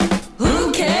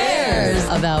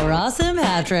about Ross and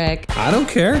Patrick. I don't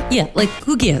care. Yeah, like,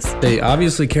 who cares? They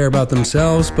obviously care about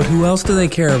themselves, but who else do they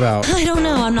care about? I don't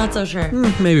know. I'm not so sure.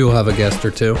 Maybe we'll have a guest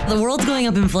or two. The world's going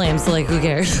up in flames, so, like, who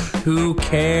cares? Who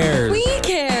cares? We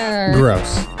care.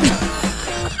 Gross.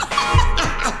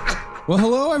 Well,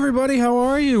 hello, everybody. How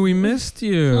are you? We missed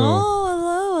you. Oh,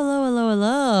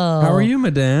 hello. How are you,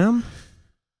 madame?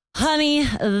 Honey,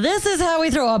 this is how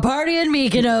we throw a party in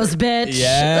Mykonos, bitch.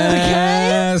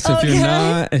 Yes.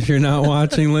 Okay? If you're not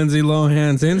watching Lindsay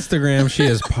Lohan's Instagram, she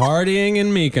is partying in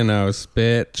Mykonos,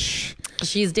 bitch.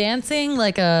 She's dancing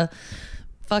like a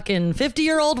fucking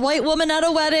 50-year-old white woman at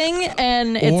a wedding,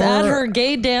 and it's at her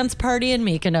gay dance party in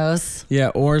Mykonos. Yeah,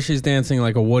 or she's dancing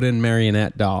like a wooden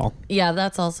marionette doll. Yeah,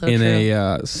 that's also in true.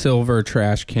 A silver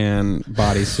trash can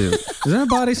bodysuit. Is that a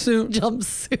bodysuit?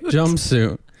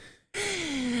 Jumpsuit.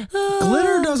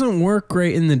 Glitter doesn't work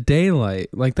great in the daylight.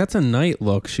 Like, that's a night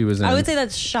look she was in. I would say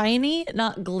that's shiny,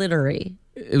 not glittery.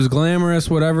 It was glamorous,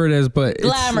 whatever it is, but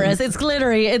glamorous. It's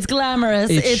glittery. It's glamorous.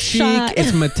 It's chic.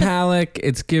 It's metallic.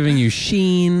 It's giving you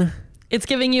sheen. It's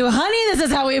giving you, honey, this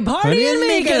is how we party in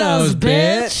Mykonos,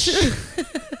 bitch.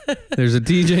 There's a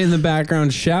DJ in the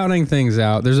background shouting things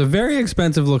out. There's a very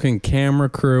expensive looking camera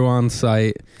crew on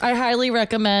site. I highly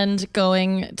recommend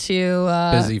going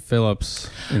to Busy Phillips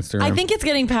Instagram. I think it's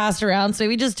getting passed around, so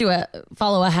maybe just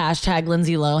follow a hashtag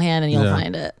Lindsay Lohan and you'll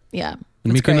find it. Yeah.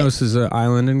 Mykonos is an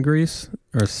island in Greece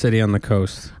or a city on the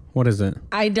coast. What is it?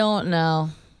 I don't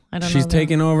know. She's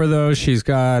taking over though. She's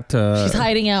got she's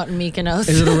hiding out in Mykonos.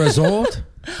 Is it a resort?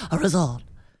 A resort.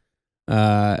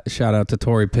 Shout out to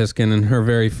Tori Piskin and her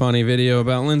very funny video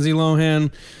about Lindsay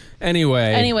Lohan.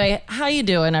 Anyway, how you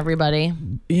doing, everybody?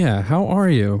 Yeah, how are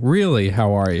you? Really,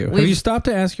 how are you? Have you stopped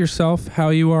to ask yourself how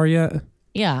you are yet?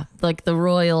 Yeah, like the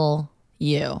royal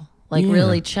you. Like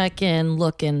really check in,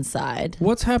 look inside.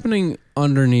 What's happening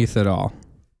underneath it all?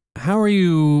 How are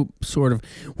you sort of,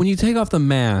 when you take off the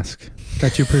mask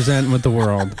that you present with the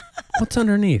world, what's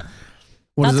underneath?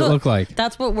 What does it look like?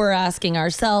 That's what we're asking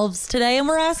ourselves today, and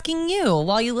we're asking you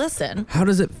while you listen. How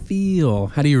does it feel?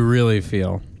 How do you really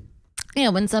feel? Yeah,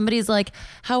 when somebody's like,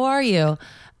 how are you?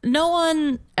 No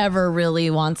one ever really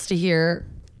wants to hear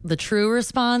the true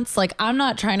response. Like, I'm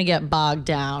not trying to get bogged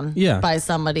down by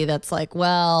somebody that's like,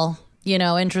 well, you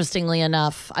know, interestingly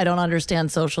enough, I don't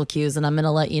understand social cues, and I'm going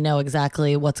to let you know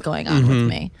exactly what's going on with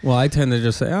me. Well, I tend to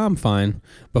just say, I'm fine.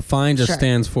 But fine just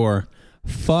stands for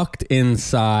fucked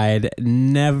inside,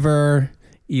 never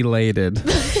elated.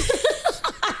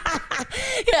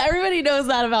 Yeah, everybody knows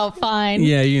that about fine.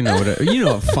 Yeah, you know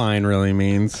what fine really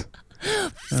means.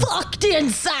 Fucked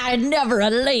inside, never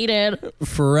elated.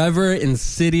 Forever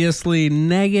insidiously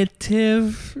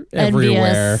negative.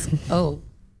 Everywhere. Envious. Oh,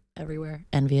 everywhere.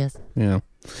 Envious. Yeah.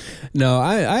 No,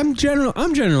 I'm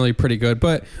generally pretty good,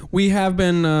 but we have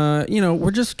been, we're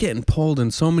just getting pulled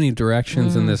in so many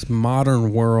directions in this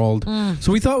modern world.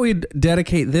 So we thought we'd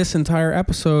dedicate this entire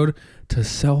episode to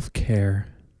self-care.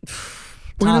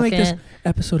 We're going to make this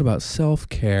episode about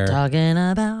self-care. Talking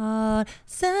about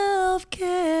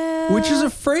self-care. Which is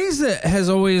a phrase that has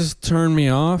always turned me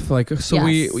off. Like, so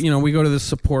we go to the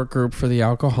support group for the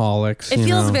alcoholics. It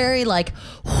feels very like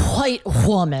white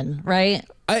woman, right?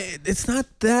 It's not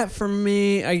that for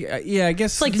me. I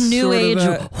guess it's like new age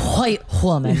white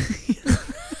woman.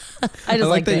 I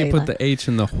like that you put the H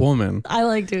in the woman. I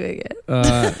like doing it.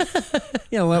 A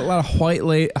lot of white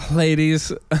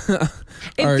ladies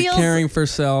are caring for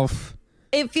self.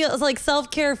 It feels like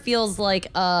self-care feels like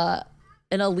an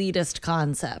elitist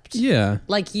concept. Yeah.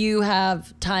 Like you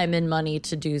have time and money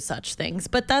to do such things.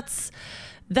 But that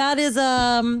is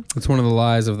it's one of the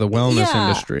lies of the wellness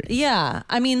industry. Yeah.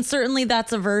 I mean, certainly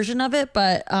that's a version of it,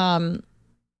 but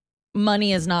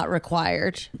money is not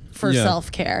required for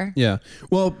self-care. Yeah.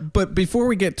 Well, but before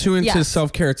we get too into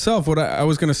self-care itself, what I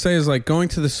was going to say is, like, going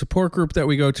to the support group that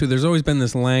we go to, there's always been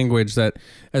this language that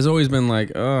has always been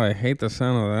like, oh, I hate the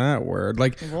sound of that word.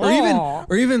 Like,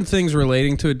 or even things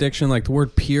relating to addiction, like the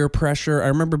word peer pressure. I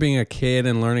remember being a kid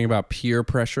and learning about peer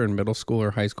pressure in middle school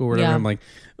or high school or whatever. Yeah. I'm like,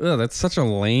 oh, that's such a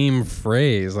lame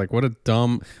phrase. Like, what a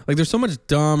dumb, like, there's so much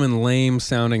dumb and lame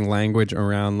sounding language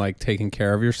around, like, taking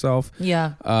care of yourself.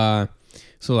 Yeah.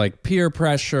 So, like, peer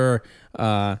pressure,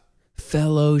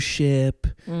 fellowship,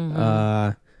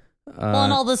 well,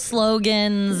 and all the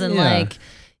slogans and like,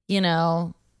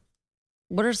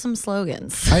 what are some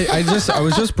slogans? I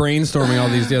was just brainstorming all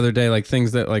these the other day, like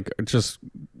things that like just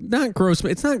not gross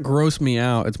me. It's not gross me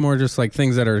out. It's more just like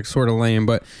things that are sort of lame.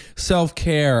 But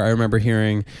self-care, I remember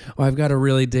hearing, I've got to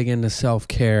really dig into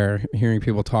self-care, hearing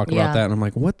people talk about that. And I'm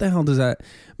like, what the hell does that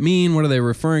mean? What are they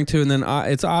referring to? And then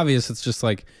it's obvious. It's just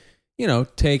like,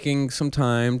 taking some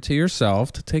time to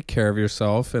yourself to take care of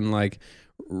yourself and like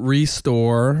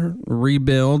restore,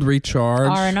 rebuild, recharge.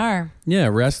 R&R. Yeah,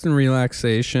 rest and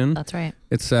relaxation. That's right.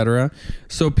 Etc.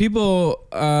 So people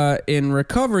in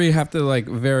recovery have to like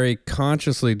very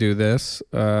consciously do this,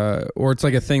 or it's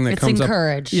like a thing that comes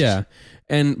encouraged. Up.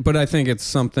 Yeah. But I think it's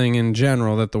something in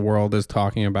general that the world is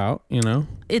talking about,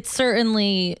 It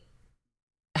certainly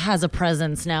has a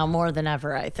presence now more than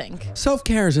ever, I think.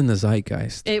 Self-care is in the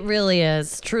zeitgeist. It really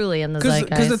is, truly in the zeitgeist.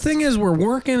 Because the thing is, we're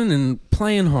working and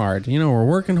playing hard. We're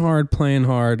working hard, playing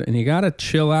hard, and you got to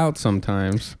chill out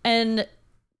sometimes. And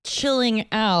chilling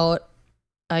out,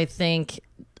 I think,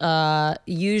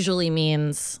 usually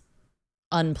means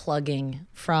unplugging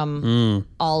from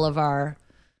all of our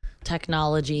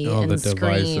technology and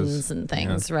screens and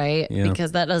things, right? Yeah.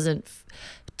 Because that doesn't,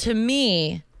 to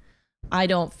me, I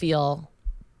don't feel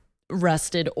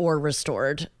rested or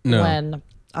restored when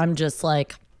I'm just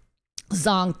like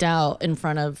zonked out in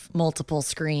front of multiple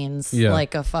screens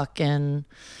like a fucking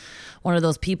one of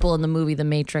those people in the movie The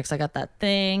Matrix. I got that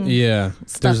thing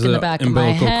stuck in the back of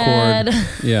my head. Cord.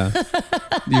 Yeah.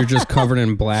 You're just covered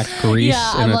in black grease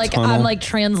in a tunnel. I'm like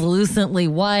translucently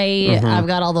white. I've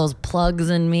got all those plugs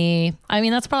in me. I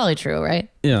mean, that's probably true, right?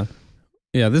 Yeah.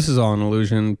 Yeah, this is all an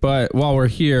illusion. But while we're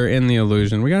here in the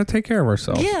illusion, we got to take care of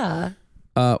ourselves. Yeah.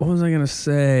 What was I going to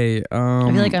say? I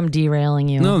feel like I'm derailing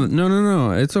you.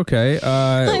 No. It's okay.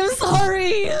 I'm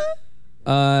sorry.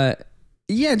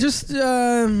 Yeah, just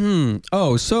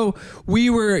so we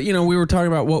were talking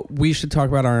about what we should talk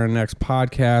about on our next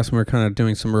podcast, and we're kind of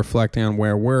doing some reflecting on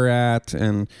where we're at,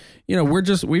 and we've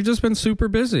just been super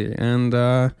busy, and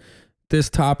this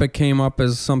topic came up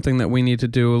as something that we need to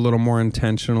do a little more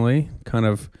intentionally, kind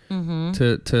of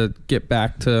to get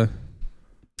back to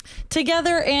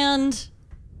together and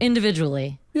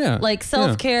individually. Yeah. Like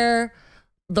self-care,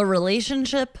 the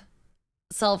relationship,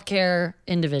 self-care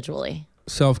individually.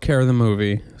 Self-Care the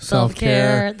movie.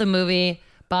 Self-Care the movie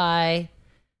by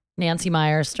Nancy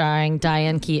Meyer, starring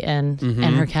Diane Keaton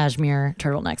and her cashmere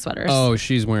turtleneck sweaters. Oh,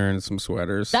 she's wearing some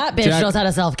sweaters. That bitch knows how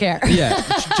to self-care. Yeah.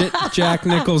 Jack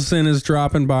Nicholson is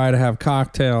dropping by to have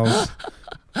cocktails.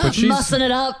 But she's mussing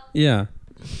it up. Yeah.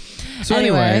 So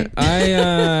anyway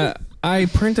I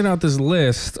printed out this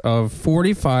list of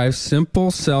 45 simple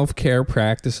self-care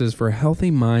practices for a healthy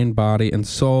mind, body, and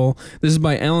soul. This is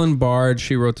by Ellen Bard.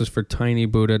 She wrote this for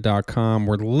tinybuddha.com.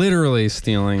 We're literally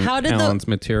stealing Ellen's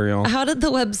material. How did the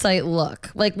website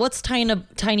look? Like, what's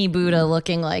Tiny Buddha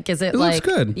looking like? Is it like...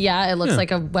 looks good. Yeah, it looks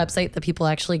like a website that people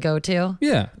actually go to?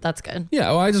 Yeah. That's good. Yeah,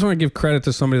 well, I just want to give credit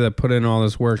to somebody that put in all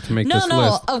this work to make this list.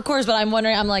 No, of course, but I'm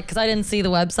wondering, because I didn't see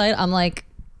the website, I'm like...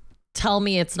 Tell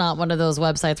me it's not one of those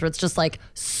websites where it's just like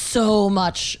so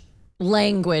much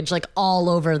language like all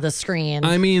over the screen.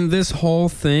 I mean, this whole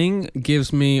thing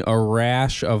gives me a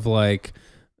rash of like,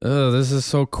 oh, this is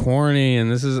so corny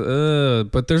and this is,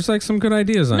 but there's like some good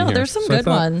ideas on here. No, there's some good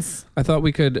ones. I thought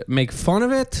we could make fun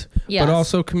of it, but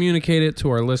also communicate it to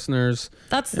our listeners.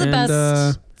 That's the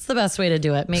best. It's the best way to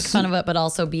do it. Make fun of it, but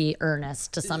also be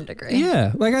earnest to some degree.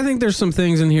 Yeah. Like, I think there's some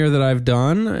things in here that I've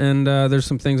done, and there's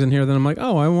some things in here that I'm like,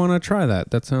 oh, I want to try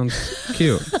that. That sounds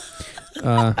cute.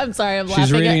 I'm sorry. I'm laughing.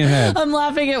 She's reading ahead. I'm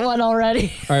laughing at one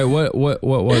already. All right. What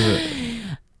was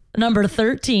it? Number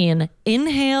 13,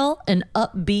 inhale an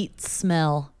upbeat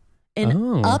smell.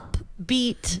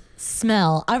 Upbeat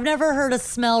smell. I've never heard a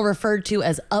smell referred to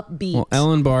as upbeat. Well,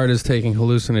 Ellen Bard is taking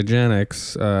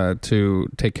hallucinogenics to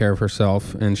take care of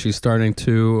herself, and she's starting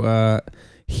to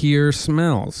hear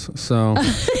smells. So,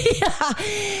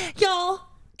 y'all,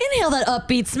 inhale that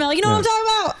upbeat smell. You know what I'm talking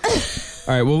about.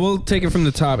 All right. Well, we'll take it from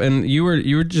the top, and you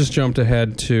were just jumped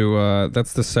ahead to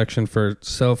that's the section for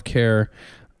self-care.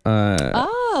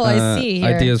 I see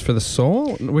here. Ideas for the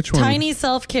soul? Which one? Tiny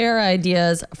self-care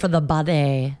ideas for the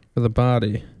body. For the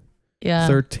body. Yeah.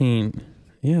 13.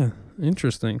 Yeah.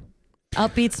 Interesting.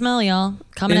 Upbeat smell, y'all.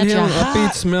 Coming at you.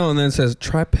 Upbeat smell, and then it says,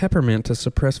 try peppermint to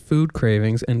suppress food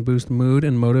cravings and boost mood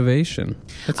and motivation.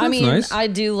 That sounds nice. I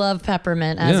do love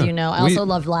peppermint, as you know. I also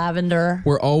love lavender.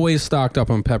 We're always stocked up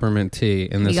on peppermint tea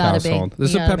in this household.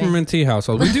 This is a peppermint tea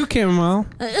household. We do chamomile.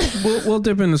 We'll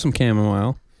dip into some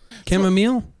chamomile.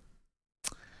 Chamomile?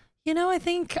 I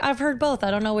think I've heard both.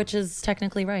 I don't know which is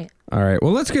technically right. All right.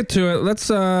 Well, let's get to it. Let's.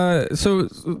 So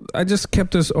I just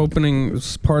kept this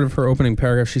part of her opening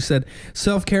paragraph. She said,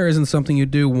 self-care isn't something you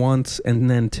do once and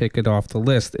then tick it off the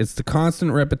list. It's the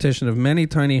constant repetition of many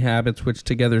tiny habits which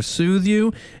together soothe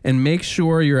you and make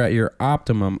sure you're at your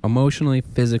optimum emotionally,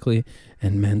 physically,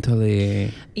 and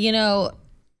mentally.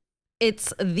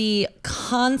 It's the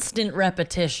constant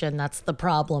repetition that's the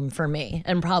problem for me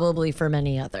and probably for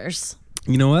many others.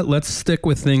 You know what? Let's stick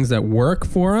with things that work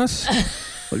for us.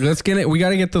 Let's get it. We got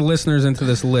to get the listeners into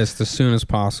this list as soon as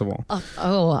possible.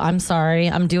 Oh, I'm sorry.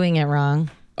 I'm doing it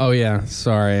wrong. Oh, yeah.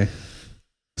 Sorry,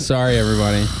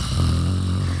 everybody.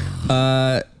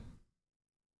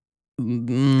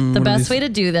 The best way to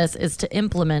do this is to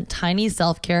implement tiny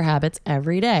self-care habits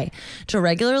every day to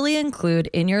regularly include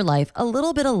in your life a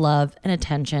little bit of love and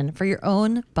attention for your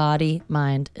own body,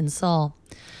 mind, and soul.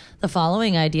 The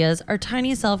following ideas are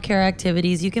tiny self-care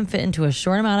activities you can fit into a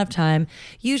short amount of time,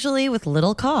 usually with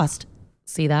little cost.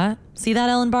 See that? See that,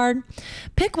 Ellen Bard?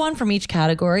 Pick one from each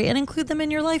category and include them in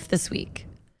your life this week.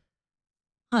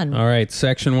 All right,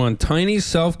 section 1, tiny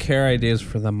self-care ideas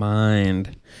for the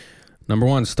mind. Number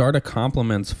 1, start a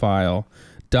compliments file.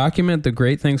 Document the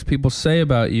great things people say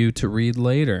about you to read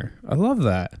later. I love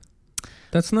that.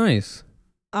 That's nice.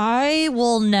 I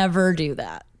will never do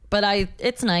that. But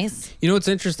it's nice. You know what's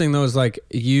interesting though is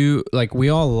we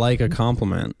all like a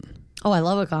compliment. Oh, I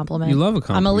love a compliment. You love a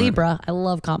compliment. I'm a Libra. I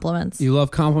love compliments. You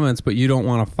love compliments, but you don't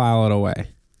want to file it away.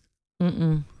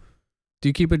 Mm-mm. Do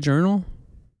you keep a journal?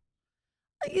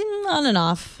 On and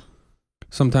off.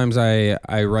 Sometimes I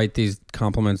write these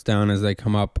compliments down as they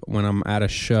come up when I'm at a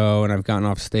show and I've gotten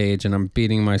off stage and I'm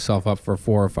beating myself up for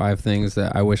 4 or 5 things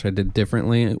that I wish I did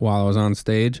differently while I was on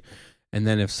stage. And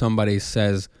then if somebody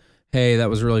says, hey, that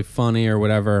was really funny or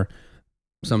whatever,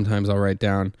 sometimes I'll write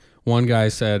down. One guy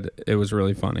said it was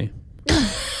really funny.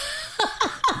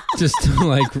 Just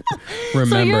to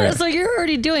remember it. So you're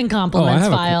already doing compliments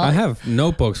file. I have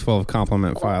notebooks full of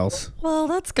compliment files. Well,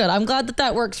 that's good. I'm glad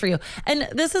that works for you. And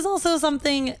this is also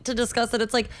something to discuss, that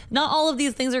it's not all of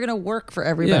these things are going to work for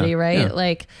everybody, right?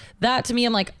 Yeah. That to me,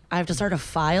 I'm I have to start a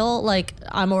file.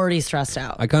 I'm already stressed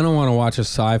out. I kind of want to watch a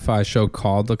sci-fi show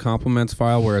called The Compliments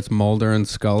File where it's Mulder and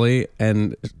Scully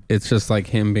and it's just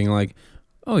him being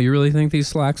oh, you really think these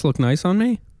slacks look nice on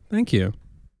me? Thank you.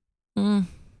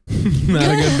 Not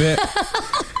a good bit.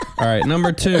 All right,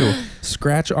 number 2,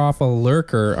 scratch off a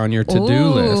lurker on your to-do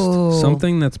list.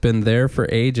 Something that's been there for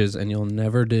ages and you'll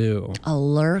never do. A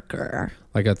lurker.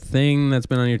 Like a thing that's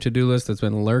been on your to-do list that's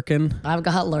been lurking. I've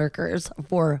got lurkers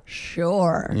for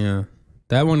sure. Yeah.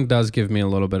 That one does give me a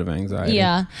little bit of anxiety.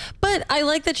 Yeah. But I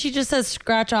like that she just says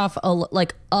scratch off a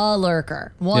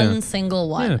lurker. One single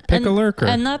one. Yeah, pick a lurker.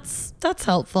 And that's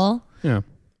helpful. Yeah.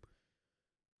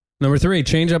 Number 3,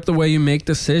 change up the way you make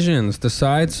decisions.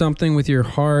 Decide something with your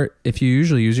heart if you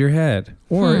usually use your head.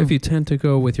 Or if you tend to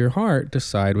go with your heart,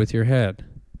 decide with your head.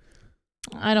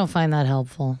 I don't find that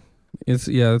helpful. It's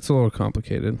a little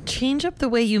complicated. Change up the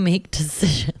way you make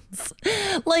decisions.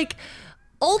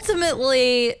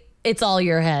 Ultimately, it's all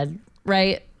your head,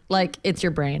 right? It's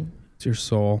your brain. It's your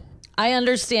soul. I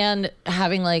understand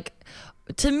having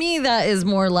to me, that is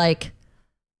more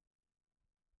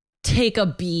take a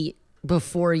beat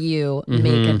before you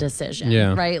make a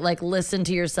decision, right? Listen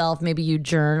to yourself. Maybe you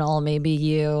journal, maybe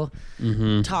you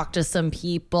talk to some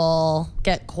people,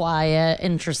 get quiet,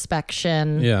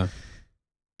 introspection. Yeah.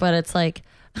 But it's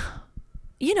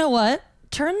you know what?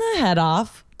 Turn the head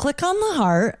off, click on the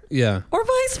heart. Yeah. Or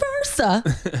vice versa.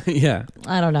 Yeah.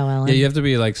 I don't know, Ellen. Yeah, you have to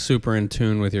be super in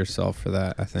tune with yourself for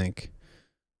that, I think.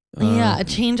 Yeah,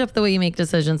 change up the way you make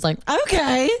decisions.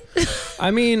 Okay. I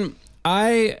mean,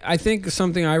 I think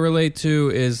something I relate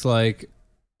to is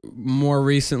more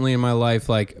recently in my life,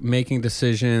 making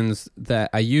decisions that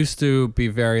I used to be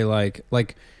very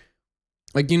the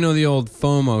old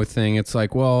FOMO thing. It's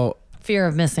fear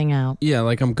of missing out. Yeah,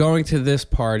 I'm going to this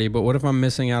party, but what if I'm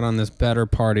missing out on this better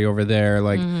party over there?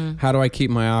 How do I keep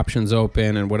my options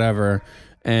open and whatever?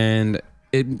 And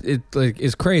it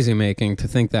is crazy making to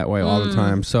think that way all the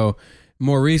time. So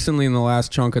more recently in the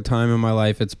last chunk of time in my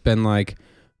life, it's been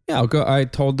I'll go. I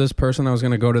told this person I was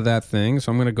going to go to that thing, so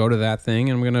I'm going to go to that thing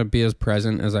and I'm going to be as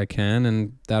present as I can,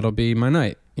 and that'll be my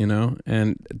night,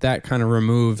 and that kind of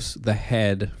removes the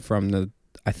head from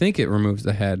I think it removes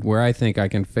the head where I think I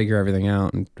can figure everything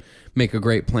out and make a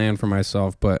great plan for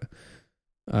myself, but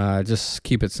just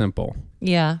keep it simple.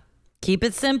 Yeah. Keep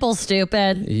it simple,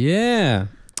 stupid. Yeah.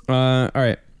 All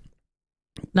right.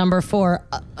 Number 4,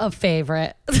 a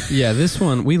favorite. Yeah, this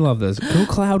one, we love this. Go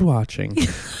cloud watching.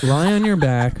 Lie on your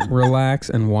back, relax,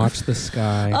 and watch the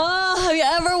sky. Oh, have you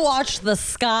ever watched the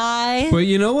sky? But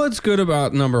you know what's good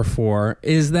about number 4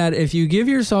 is that if you give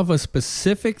yourself a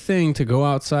specific thing to go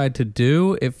outside to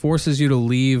do, it forces you to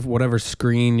leave whatever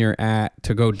screen you're at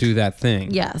to go do that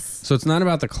thing. Yes. So it's not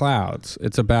about the clouds.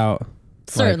 It's about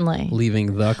certainly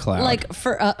leaving the cloud.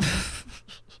 For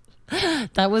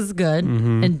that was good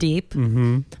and deep. For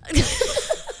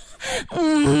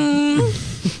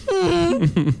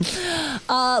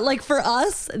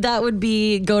us, that would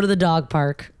be go to the dog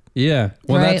park. Yeah.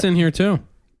 Well, right? That's in here too.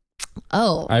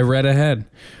 Oh. I read ahead.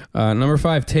 Number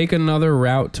 5, take another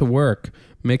route to work.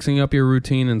 Mixing up your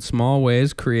routine in small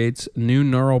ways creates new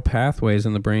neural pathways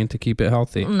in the brain to keep it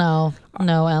healthy. No,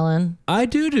 Ellen. I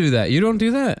do that. You don't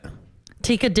do that?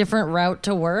 Take a different route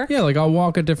to work? Yeah, like I'll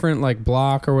walk a different like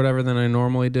block or whatever than I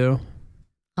normally do.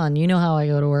 You know how I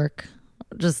go to work.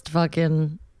 Just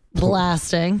fucking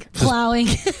blasting, plowing.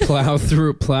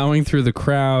 Plowing through the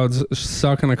crowds,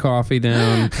 sucking a coffee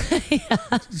down.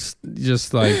 Yeah.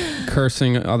 Just like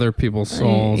cursing other people's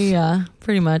souls. Yeah,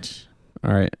 pretty much.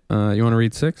 All right. You want to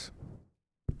read 6?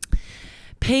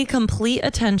 Pay complete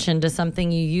attention to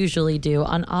something you usually do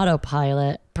on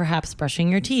autopilot, perhaps brushing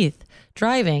your teeth,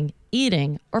 driving,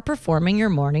 eating, or performing your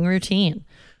morning routine.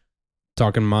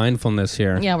 Talking mindfulness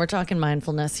here. Yeah, we're talking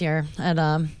mindfulness here at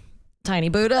Tiny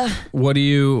Buddha. What do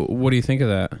you think of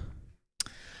that?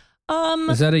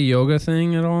 Is that a yoga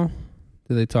thing at all?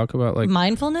 Do they talk about like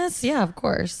mindfulness? Yeah, of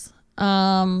course.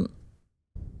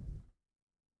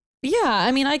 Yeah,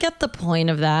 I mean, I get the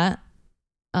point of that.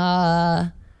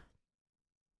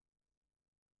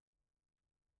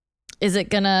 Is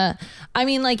it gonna, I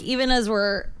mean, like, even as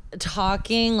we're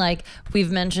talking, like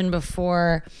we've mentioned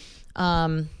before,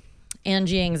 Angie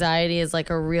Anxiety is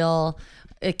like a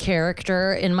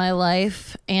character in my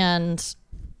life. And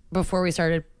before we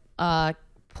started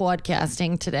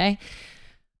podcasting today,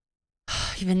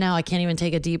 even now I can't even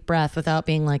take a deep breath without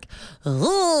being like,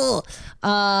 oh.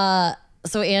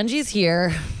 So Angie's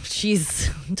here. She's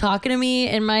talking to me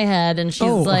in my head, and she's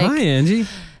like, "Hi, Angie.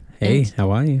 Hey, how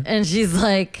are you?" And she's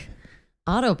like,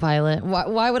 "Autopilot.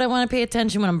 Why would I want to pay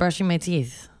attention when I'm brushing my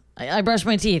teeth? I brush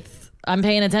my teeth. I'm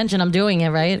paying attention. I'm doing it,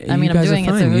 right? I mean, I'm doing it,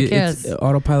 so who cares?"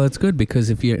 Autopilot's good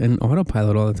because if you're in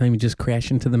autopilot all the time, you just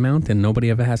crash into the mountain. Nobody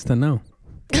ever has to know.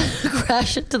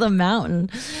 Crash into the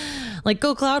mountain. Like,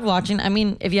 go cloud watching. I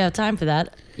mean, if you have time for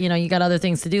that, you got other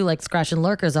things to do, like scratching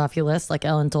lurkers off your list, like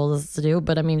Ellen told us to do.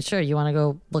 But I mean, sure, you want to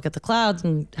go look at the clouds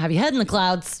and have your head in the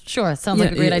clouds. Sure, sounds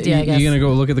like a great idea, I guess. You're going to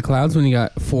go look at the clouds when you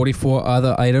got 44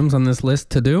 other items on this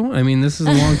list to do? I mean, this is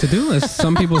a long to-do list.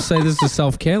 Some people say this is a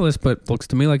self-care list, but looks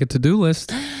to me like a to-do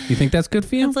list. You think that's good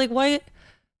for you? It's like, why?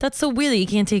 That's so weird that you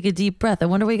can't take a deep breath. I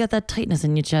wonder why you got that tightness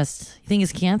in your chest. You think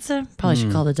it's cancer? Probably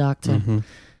should call the doctor. Mm-hmm.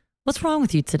 What's wrong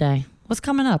with you today? What's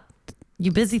coming up?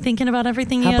 You busy thinking about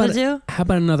everything you gotta do? How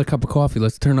about another cup of coffee?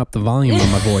 Let's turn up the volume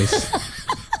on my voice.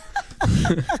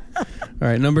 All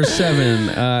right, number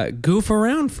 7. Goof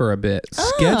around for a bit.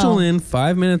 Schedule in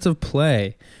 5 minutes of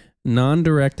play.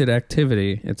 Non-directed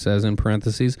activity, it says in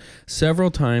parentheses, several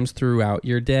times throughout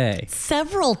your day.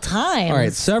 Several times? All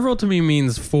right, several to me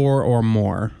means 4 or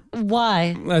more.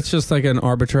 Why? That's just like an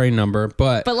arbitrary number,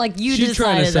 but like you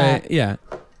decided that. Yeah.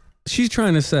 She's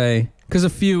trying to say, because a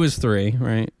few is 3,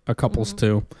 right? A couple's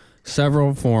 2.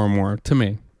 Several, 4 or more, to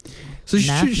me. So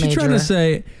she's trying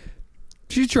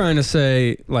to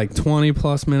say like 20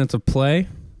 plus minutes of play.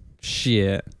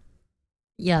 Shit.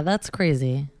 Yeah, that's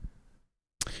crazy.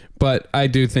 But I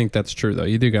do think that's true, though.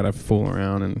 You do got to fool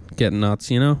around and get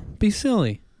nuts, Be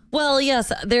silly. Well,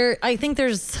 yes. I think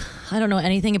I don't know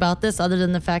anything about this other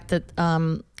than the fact that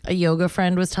a yoga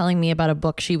friend was telling me about a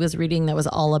book she was reading that was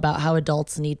all about how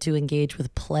adults need to engage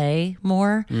with play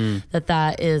more.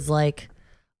 That is like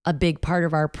a big part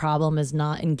of our problem is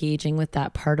not engaging with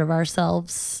that part of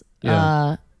ourselves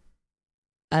as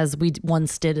we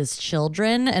once did as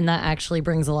children. And that actually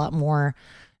brings a lot more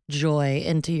joy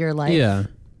into your life. Yeah.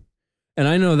 And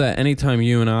I know that anytime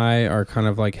you and I are kind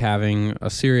of like having a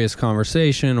serious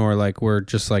conversation or like we're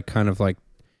just like kind of like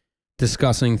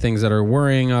discussing things that are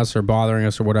worrying us or bothering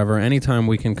us or whatever, anytime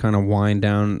we can kind of wind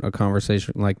down a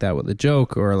conversation like that with a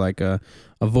joke or like a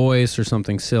voice or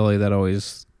something silly, that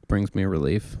always brings me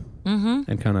relief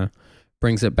and kind of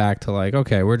brings it back to like,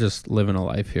 okay, we're just living a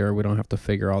life here. We don't have to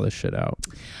figure all this shit out.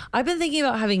 I've been thinking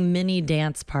about having mini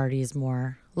dance parties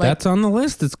more. Like, that's on the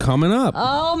list. It's coming up.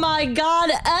 Oh my God,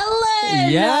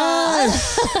 Ellen!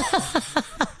 Yes!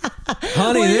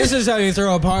 Honey, this is how you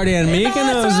throw a party on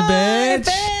Mykonos, right,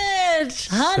 bitch!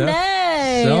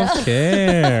 Honey!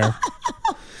 Self-care.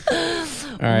 All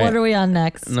right. What are we on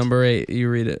next? Number 8, you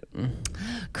read it.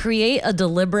 Create a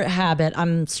deliberate habit.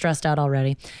 I'm stressed out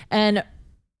already. And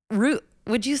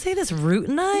would you say this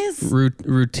routinize?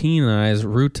 Routinize.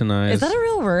 Is that a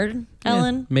real word,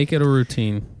 Ellen? Yeah. Make it a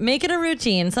routine. Make it a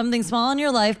routine. Something small in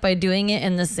your life by doing it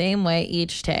in the same way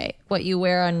each day. What you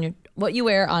wear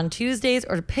on Tuesdays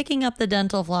or picking up the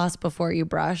dental floss before you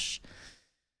brush.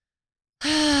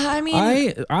 I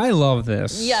mean, I love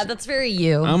this. Yeah, that's very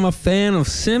you. I'm a fan of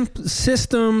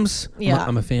systems. Yeah.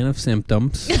 I'm a fan of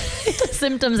symptoms.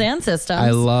 Symptoms and systems.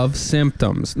 I love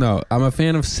symptoms. No, I'm a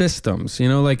fan of systems. You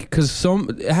know, like, because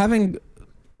having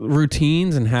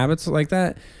routines and habits like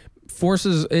that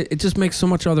forces it just makes so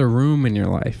much other room in your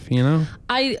life. You know,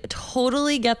 I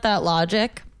totally get that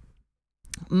logic.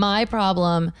 My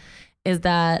problem is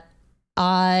that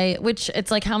which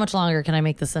it's like, how much longer can I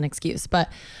make this an excuse?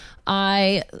 But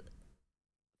I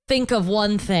think of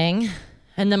one thing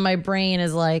and then my brain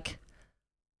is like,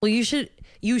 well, you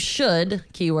should,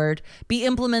 keyword, be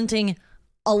implementing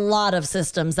a lot of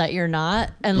systems that you're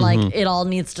not. And like, it all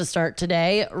needs to start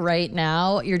today, right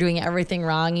now. You're doing everything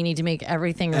wrong. You need to make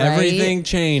everything right. Everything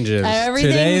changes.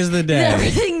 Today is the day.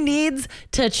 Everything needs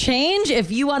to change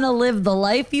if you want to live the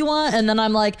life you want. And then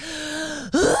I'm like,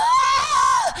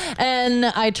 and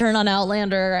I turn on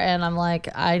Outlander and I'm like,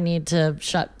 I need to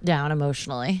shut down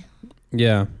emotionally.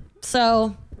 Yeah.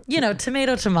 So,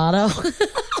 tomato.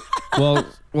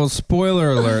 Well, spoiler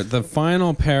alert, the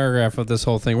final paragraph of this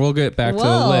whole thing, we'll get back to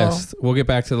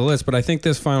the list. But I think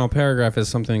this final paragraph is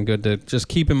something good to just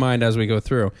keep in mind as we go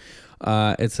through.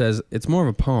 It says, it's more of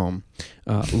a poem.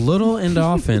 Little and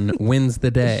often wins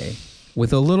the day.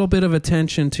 With a little bit of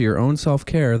attention to your own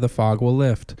self-care, the fog will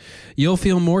lift. You'll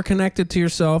feel more connected to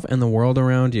yourself and the world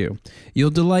around you. You'll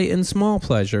delight in small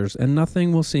pleasures, and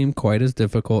nothing will seem quite as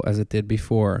difficult as it did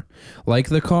before. Like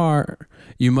the car,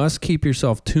 you must keep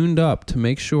yourself tuned up to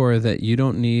make sure that you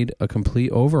don't need a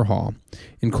complete overhaul.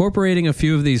 Incorporating a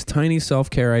few of these tiny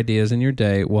self-care ideas in your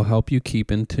day will help you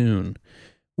keep in tune.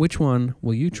 Which one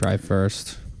will you try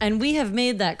first? And we have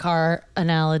made that car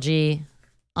analogy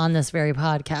on this very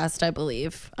podcast, I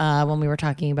believe, when we were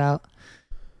talking about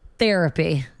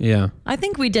therapy. Yeah. I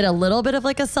think we did a little bit of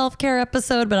like a self-care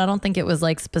episode, but I don't think it was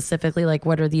like specifically like,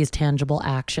 what are these tangible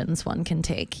actions one can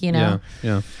take, you know?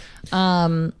 Yeah.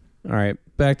 All right.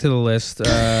 Back to the list.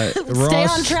 Stay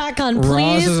on track on,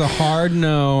 please. Ross is a hard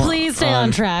no. Please stay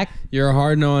on track. You're a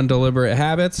hard no on deliberate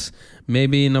habits.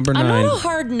 Maybe number 9. I'm not a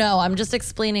hard no. I'm just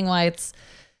explaining why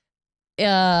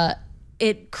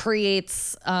it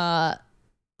creates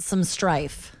some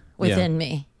strife within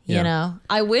me, you know?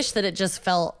 I wish that it just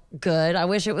felt good. I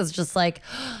wish it was just like,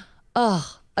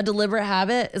 oh, a deliberate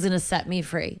habit is going to set me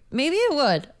free. Maybe it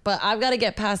would, but I've got to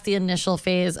get past the initial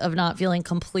phase of not feeling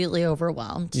completely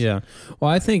overwhelmed. Yeah.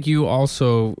 Well, I think you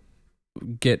also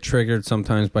get triggered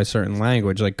sometimes by certain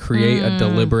language, like create a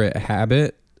deliberate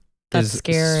habit. That's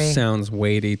scary. Sounds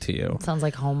weighty to you. It sounds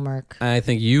like homework. I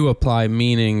think you apply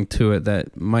meaning to it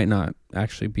that might not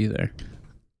actually be there.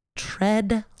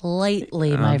 Tread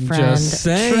lightly, my friend. I'm just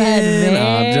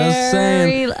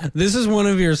saying. This is one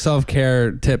of your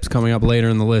self-care tips coming up later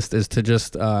in the list, is to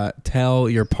just tell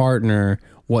your partner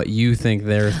what you think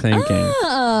they're thinking.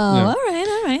 Oh, yeah. All right.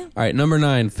 All right, number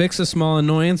 9, fix a small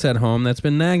annoyance at home that's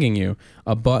been nagging you.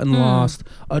 A button lost,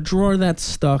 a drawer that's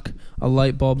stuck, a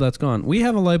light bulb that's gone. We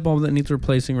have a light bulb that needs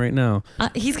replacing right now.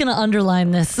 He's going to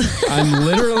underline this. I'm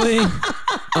literally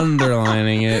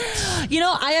underlining it. You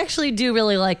know, I actually do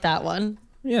really like that one.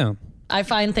 Yeah. I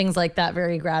find things like that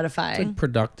very gratifying. It's like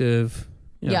productive.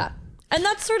 Yeah. And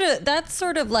that's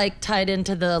sort of like tied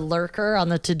into the lurker on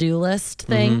the to-do list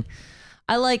thing.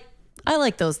 I like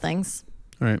those things.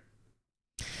 All right.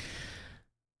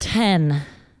 10.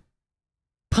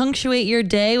 Punctuate your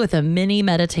day with a mini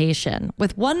meditation.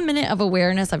 With 1 minute of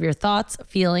awareness of your thoughts,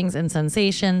 feelings, and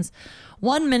sensations,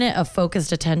 1 minute of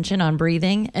focused attention on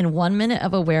breathing, and 1 minute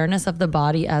of awareness of the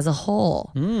body as a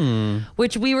whole.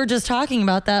 Which we were just talking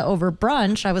about that over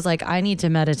brunch. I was like, I need to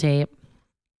meditate.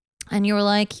 And you were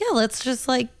like, yeah, let's just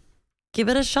like give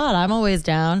it a shot. I'm always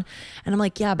down. And I'm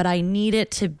like, yeah, but I need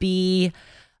it to be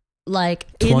like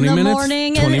in the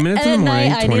morning 20 minutes in the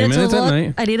morning, 20 minutes at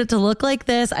night. I need it to look like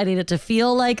this. I need it to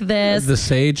feel like this. The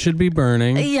sage should be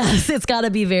burning. Yes, it's got to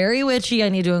be very witchy. I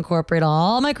need to incorporate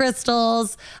all my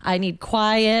crystals. I need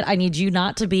quiet. I need you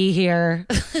not to be here.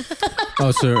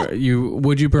 Oh, so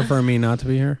would you prefer me not to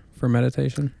be here for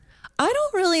meditation? I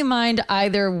don't really mind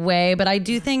either way, but I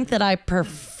do think that I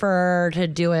prefer to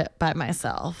do it by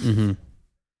myself. In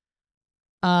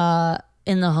the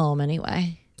home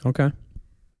anyway. Okay.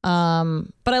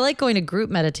 But I like going to group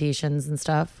meditations and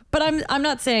stuff. But I'm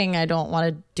not saying I don't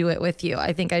want to do it with you.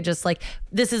 I think I just like,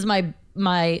 this is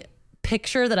my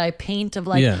picture that I paint of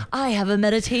like, I have a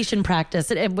meditation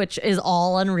practice, which is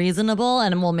all unreasonable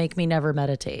and will make me never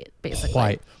meditate, basically.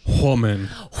 White woman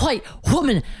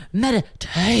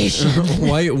meditation.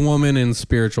 White woman in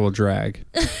spiritual drag.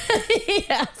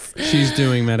 Yes. She's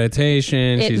doing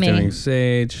meditation. She's doing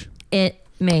sage. It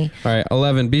Me. All right,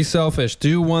 11. Be selfish.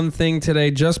 Do one thing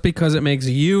today just because it makes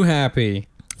you happy.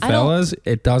 Fellas,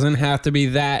 it doesn't have to be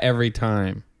that every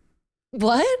time.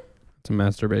 What? It's a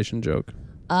masturbation joke.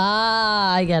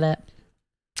 Ah, I get it.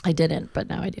 I didn't, but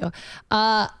now I do.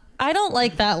 I don't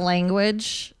like that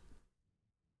language.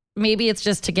 Maybe it's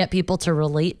just to get people to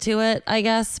relate to it, I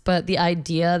guess. But the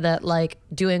idea that like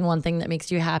doing one thing that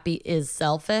makes you happy is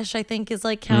selfish, I think is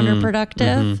like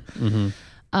counterproductive.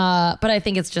 But I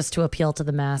think it's just to appeal to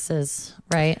the masses,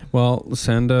 right? Well,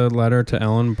 send a letter to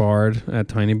Ellen Bard at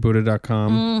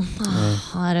tinybuddha.com.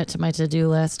 I'll add it to my to-do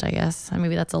list, I guess.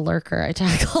 Maybe that's a lurker I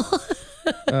tackle.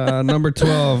 Number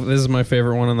 12. This is my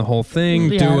favorite one in the whole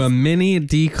thing. Yes. Do a mini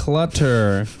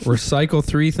declutter. Recycle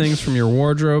 3 things from your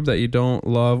wardrobe that you don't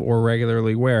love or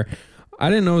regularly wear. I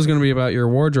didn't know it was going to be about your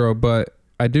wardrobe, but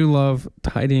I do love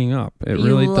tidying up. It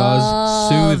really does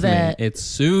soothe me. It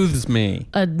soothes me.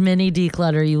 A mini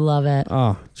declutter. You love it.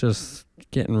 Oh, just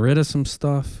getting rid of some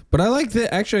stuff. But I like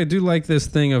that. Actually, I do like this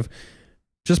thing of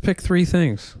just pick 3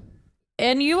 things.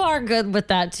 And you are good with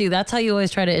that too. That's how you always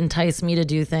try to entice me to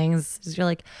do things. You're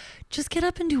like, just get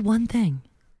up and do one thing.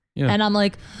 Yeah. And I'm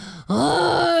like,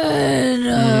 oh,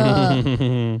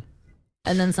 no.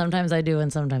 And then sometimes I do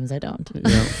and sometimes I don't.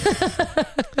 Yeah.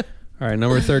 All right,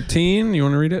 number 13. You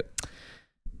want to read it?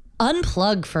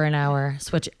 Unplug for an hour.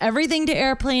 Switch everything to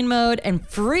airplane mode and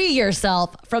free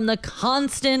yourself from the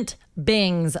constant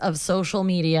bings of social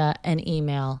media and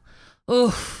email.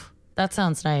 Oof. That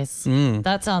sounds nice.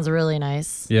 That sounds really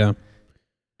nice. Yeah.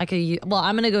 I'm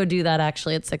going to go do that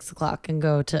actually at 6:00 and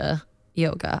go to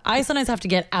yoga. I sometimes have to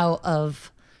get out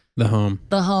of the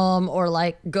home or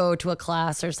like go to a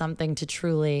class or something to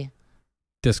truly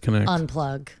disconnect,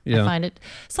 unplug. Yeah. I find it.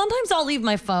 Sometimes I'll leave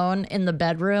my phone in the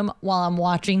bedroom while I'm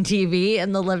watching TV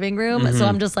in the living room. So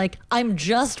I'm just like, I'm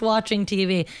just watching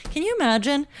TV. Can you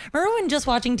imagine? Remember when just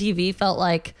watching TV felt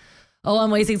like, oh,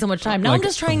 I'm wasting so much time. Now I'm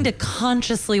just trying to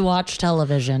consciously watch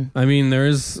television. I mean, there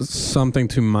is something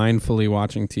to mindfully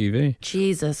watching TV.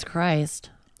 Jesus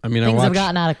Christ. I mean, things have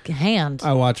gotten out of hand.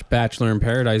 I watch Bachelor in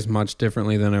Paradise much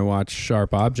differently than I watch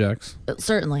Sharp Objects.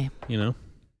 Certainly. You know?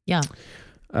 Yeah.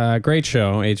 Great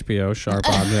show, HBO, Sharp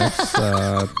Objects.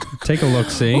 Take a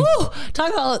look-see. Ooh,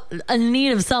 talk about a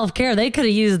need of self-care. They could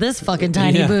have used this fucking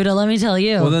Tiny Buddha, let me tell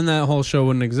you. Well, then that whole show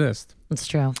wouldn't exist. That's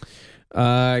true.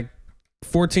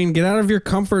 14, get out of your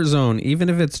comfort zone, even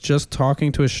if it's just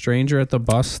talking to a stranger at the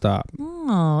bus stop.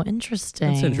 Oh,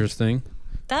 interesting. That's interesting.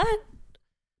 That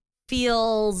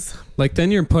feels... like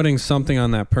then you're putting something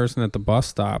on that person at the bus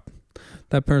stop.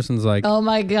 That person's like... oh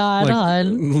my God,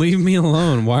 hon. Leave me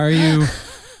alone. Why are you...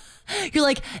 You're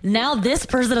like, now this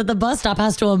person at the bus stop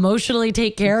has to emotionally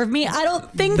take care of me? I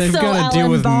don't think They've so, got to deal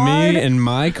with me and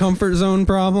my comfort zone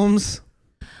problems?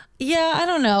 Yeah, I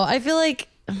don't know. I feel like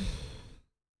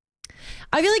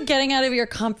getting out of your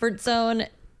comfort zone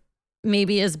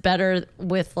maybe is better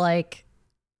with like,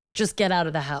 just get out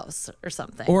of the house or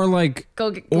something. Or like,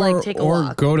 take a walk.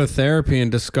 Or go to therapy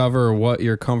and discover what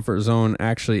your comfort zone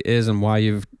actually is and why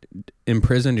you've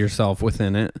imprisoned yourself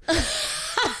within it.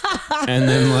 And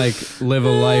then like live a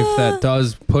life that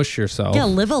does push yourself. Yeah,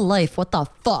 live a life. What the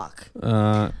fuck?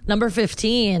 Number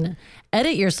 15,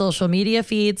 edit your social media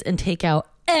feeds and take out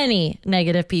any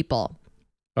negative people.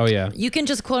 Oh yeah. You can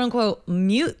just quote unquote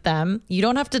mute them. You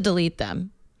don't have to delete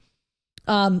them.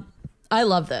 I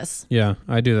love this. Yeah,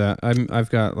 I do that. I've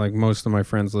got like most of my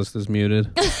friends list is muted.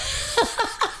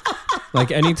 Like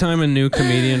anytime a new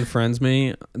comedian friends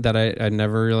me that I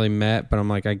never really met, but I'm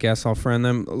like, I guess I'll friend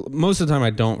them. Most of the time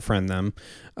I don't friend them.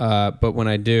 But when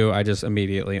I do, I just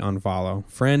immediately unfollow.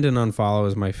 Friend and unfollow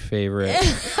is my favorite.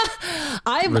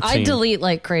 I delete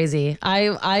like crazy.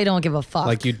 I don't give a fuck.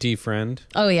 Like you defriend?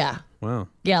 Oh yeah. Wow.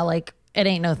 Yeah, like it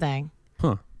ain't no thing.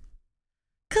 Huh.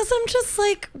 Cause I'm just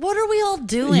like, what are we all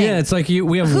doing? Yeah, it's like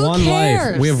we have one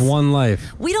life. We have one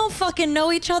life. We don't fucking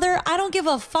know each other. I don't give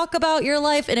a fuck about your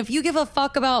life, and if you give a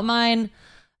fuck about mine,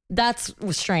 that's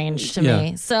strange to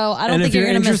me. So I don't think you're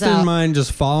gonna miss out. And if you're interested in mine,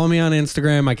 just follow me on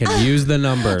Instagram. I can use the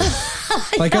numbers.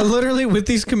 Like I literally, with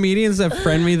these comedians that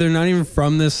friend me, they're not even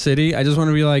from this city. I just want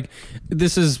to be like,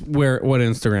 this is what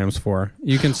Instagram's for.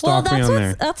 You can stalk me on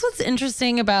there. That's what's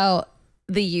interesting about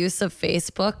the use of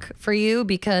Facebook for you,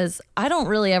 because I don't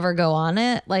really ever go on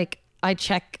it. Like I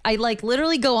like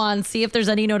literally go on, see if there's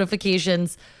any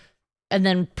notifications, and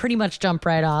then pretty much jump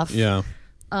right off. Yeah.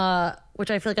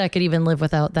 Which I feel like I could even live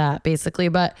without that basically,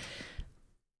 but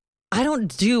I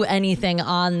don't do anything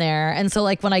on there. And so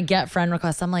like when I get friend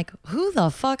requests, I'm like, who the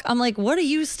fuck? I'm like, what are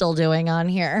you still doing on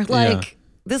here? Like,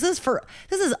 this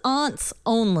is aunts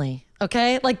only.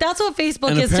 Okay, like that's what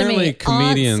Facebook is to me.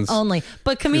 Comedians aunts only,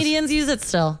 but comedians use it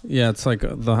still. Yeah, it's like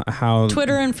how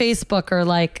Twitter and Facebook are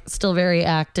like still very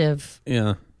active.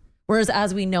 Yeah. Whereas,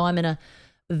 as we know, I'm in a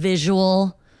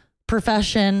visual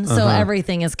profession, so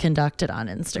everything is conducted on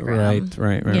Instagram.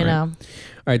 Right. You know.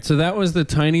 All right, so that was the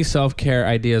tiny self-care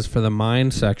ideas for the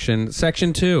mind section.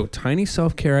 Section 2, tiny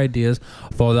self-care ideas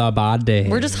for the body.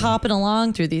 We're just hopping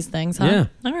along through these things, huh? Yeah.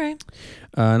 All right.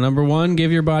 Number 1,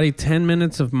 give your body 10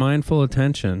 minutes of mindful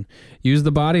attention. Use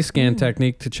the body scan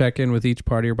technique to check in with each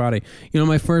part of your body. You know,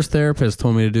 my first therapist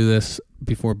told me to do this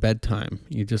before bedtime.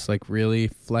 You just like really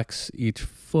flex each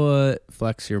foot,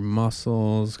 flex your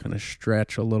muscles, kind of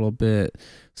stretch a little bit,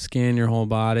 scan your whole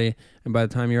body. And by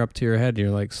the time you're up to your head, you're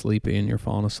like sleepy and you're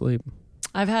falling asleep.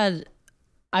 I've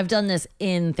done this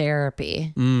in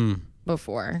therapy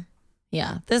before.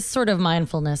 Yeah. This sort of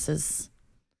mindfulness is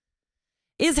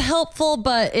helpful,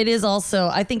 but it is also,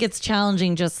 I think it's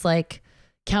challenging, just like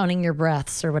counting your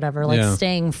breaths or whatever, like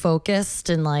staying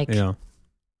focused and like, 2,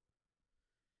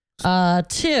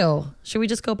 should we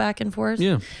just go back and forth?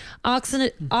 Yeah.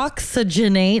 Oxygenate,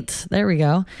 there we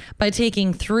go, by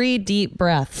taking 3 deep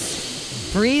breaths.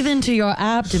 Breathe into your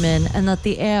abdomen and let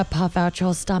the air puff out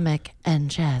your stomach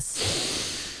and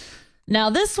chest. Now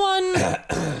this one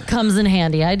comes in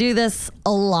handy. I do this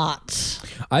a lot.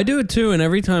 I do it too, and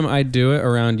every time I do it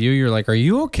around you, you're like, "Are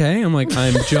you okay?" I'm like,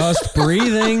 "I'm just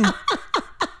breathing.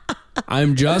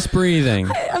 I'm just breathing."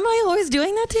 Am I always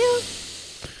doing that to you?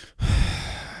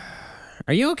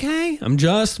 Are you okay? I'm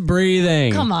just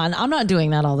breathing. Come on, I'm not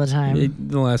doing that all the time.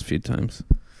 The last few times.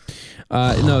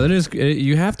 No, that is,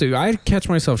 you have to. I catch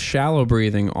myself shallow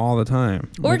breathing all the time.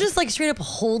 Or just like straight up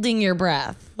holding your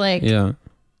breath. Like, yeah.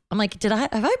 I'm like, have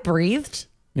I breathed?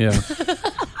 Yeah.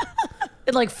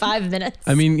 In like 5 minutes.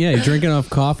 I mean, yeah, you're drinking enough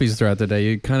coffees throughout the day.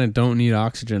 You kind of don't need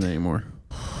oxygen anymore.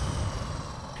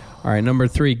 All right, number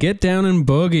 3, get down and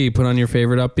boogie. Put on your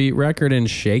favorite upbeat record and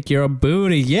shake your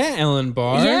booty. Yeah, Ellen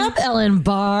Bard. Yep, Ellen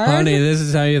Bard. Honey, this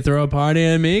is how you throw a party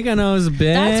in Mykonos,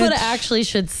 bitch. That's what it actually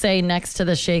should say next to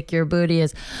the shake your booty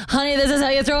is, honey, this is how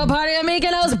you throw a party in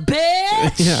Mykonos,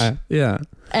 bitch. Yeah.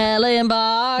 Ellen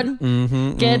Bard.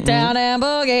 Get down and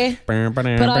boogie. Put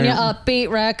on your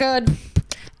upbeat record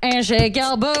and shake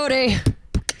your booty.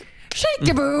 Shake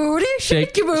your booty.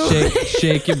 Shake your booty.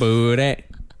 Shake your booty.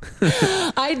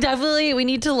 We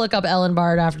need to look up Ellen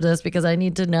Bard after this because I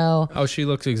need to know. Oh, she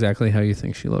looks exactly how you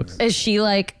think she looks. Is she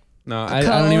like... No, I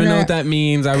don't even know what that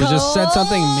means. I was just said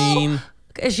something mean.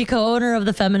 Is she co-owner of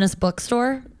the feminist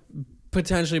bookstore?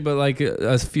 Potentially, but like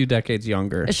a few decades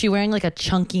younger. Is she wearing like a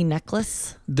chunky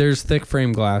necklace? There's thick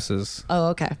frame glasses. Oh,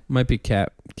 okay. Might be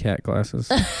cat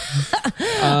glasses.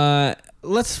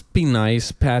 Let's be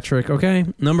nice, Patrick, okay?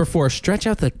 Number 4, stretch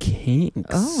out the kinks.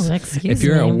 Oh, excuse me. If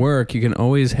you're at work, you can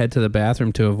always head to the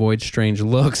bathroom to avoid strange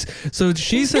looks. So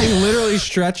she's saying literally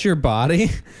stretch your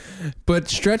body, but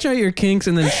stretch out your kinks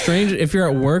and then if you're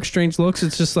at work, strange looks,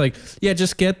 it's just like, yeah,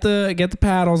 just get the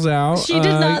paddles out. She did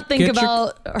not think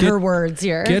about her words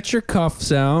here. Get your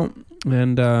cuffs out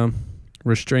and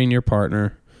restrain your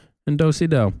partner. And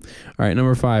do-si-do. All right,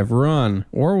 number 5, run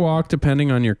or walk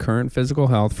depending on your current physical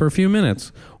health for a few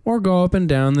minutes, or go up and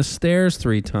down the stairs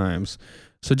 3 times.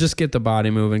 So just get the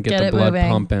body moving, get the blood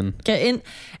pumping. Get in.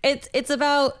 It's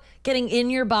about getting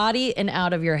in your body and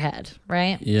out of your head,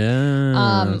 right?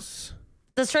 Yes.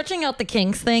 The stretching out the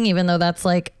kinks thing, even though that's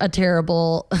like a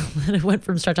terrible, it went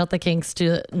from stretch out the kinks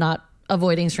to not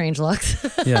avoiding strange looks.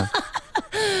 Yeah.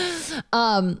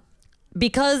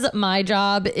 Because my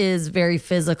job is very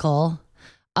physical,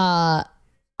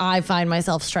 I find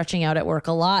myself stretching out at work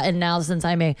a lot. And now since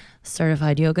I'm a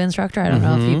certified yoga instructor, I don't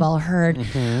know if you've all heard,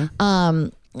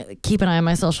 keep an eye on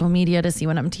my social media to see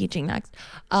when I'm teaching next.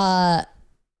 I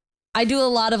do a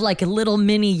lot of like little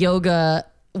mini yoga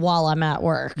while I'm at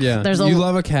work. Yeah. You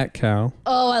love a cat cow.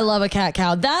 Oh, I love a cat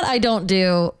cow. That I don't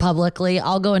do publicly.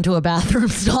 I'll go into a bathroom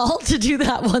stall to do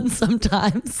that one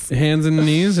sometimes. Hands and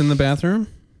knees in the bathroom?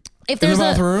 If there's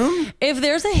What? If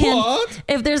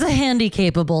there's a handy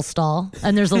capable stall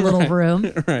and there's a little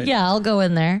room, yeah, I'll go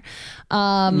in there.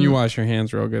 You wash your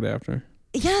hands real good after.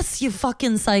 Yes, you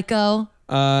fucking psycho.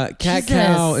 Cat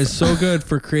cow is so good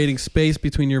for creating space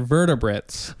between your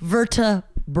vertebrates.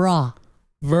 Vertebra.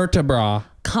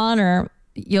 Connor,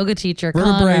 yoga teacher.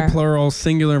 Vertebrae Connor. plural,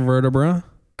 singular vertebra.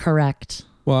 Correct.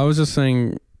 Well, I was just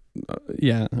saying,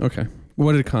 yeah, okay.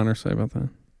 What did Connor say about that?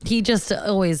 He just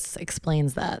always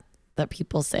explains that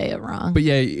people say it wrong. But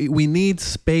yeah, we need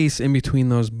space in between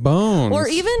those bones. Or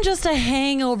even just a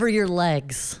hang over your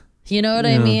legs. You know what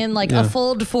I mean? Like a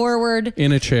fold forward.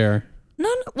 In a chair.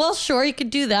 No. Well, sure, you could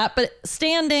do that, but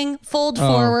standing, fold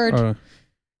forward.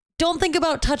 Don't think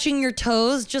about touching your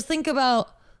toes. Just think about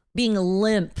being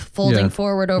limp, folding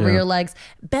forward over your legs.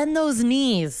 Bend those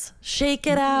knees. Shake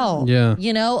it out. Yeah.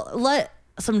 Let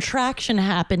some traction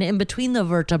happen in between the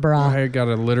vertebrae. I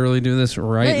gotta literally do this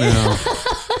right now.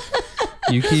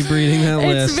 You keep reading that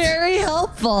list. It's very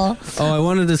helpful. Oh, I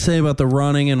wanted to say about the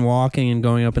running and walking and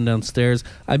going up and down stairs.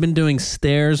 I've been doing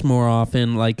stairs more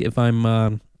often. Like if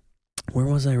I'm, where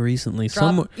was I recently?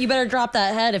 You better drop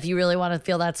that head if you really want to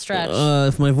feel that stretch.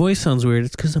 If my voice sounds weird,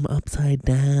 it's because I'm upside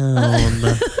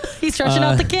down. He's stretching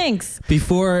out the kinks.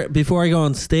 Before I go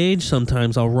on stage,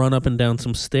 sometimes I'll run up and down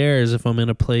some stairs if I'm in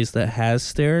a place that has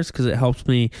stairs, because it helps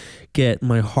me get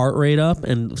my heart rate up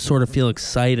and sort of feel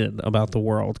excited about the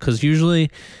world. Because usually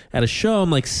at a show,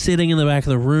 I'm like sitting in the back of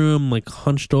the room, like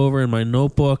hunched over in my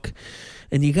notebook,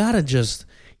 and you just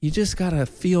gotta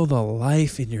feel the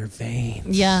life in your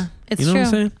veins. Yeah, it's true. What I'm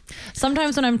saying?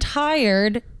 Sometimes when I'm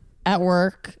tired at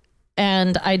work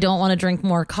and I don't want to drink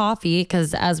more coffee,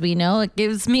 because as we know, it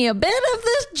gives me a bit of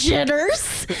the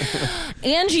jitters.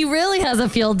 Angie really has a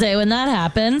field day when that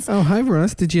happens. Oh, hi,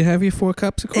 Russ. Did you have your 4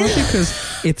 cups of coffee? Because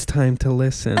it's time to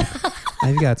listen.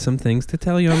 I've got some things to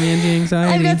tell you on the Angie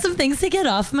Anxiety. I've got some things to get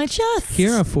off my chest.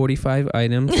 Here are 45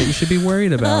 items that you should be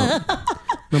worried about.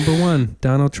 Number 1,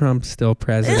 Donald Trump still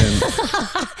president.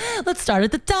 Let's start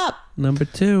at the top. Number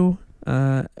 2,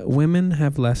 women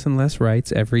have less and less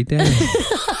rights every day.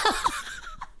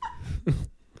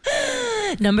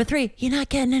 Number 3, you're not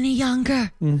getting any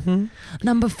younger. Mm-hmm.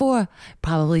 Number 4,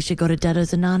 probably should go to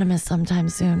Debtors Anonymous sometime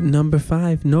soon. Number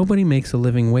 5, nobody makes a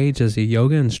living wage as a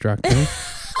yoga instructor.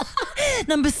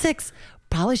 Number 6,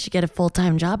 probably should get a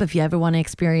full-time job if you ever want to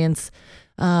experience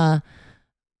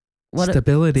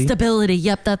stability. Stability.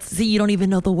 Yep. See, you don't even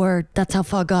know the word. That's how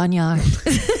far gone you are.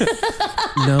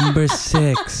 Number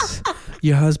 6,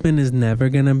 your husband is never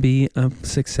going to be a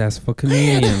successful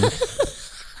comedian.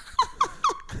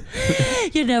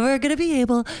 You're never going to be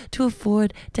able to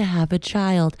afford to have a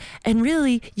child. And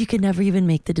really, you can never even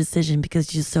make the decision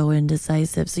because you're so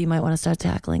indecisive. So you might want to start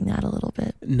tackling that a little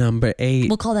bit. Number 8.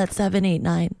 We'll call that 7, 8,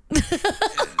 9.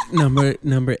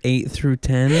 Number 8 through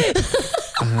 10.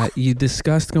 You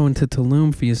discussed going to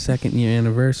Tulum for your 2nd year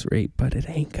anniversary, but it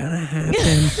ain't going to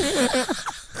happen.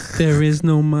 There is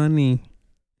no money.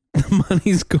 The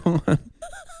money's gone.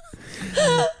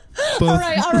 All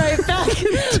right. Back.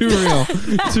 Too real.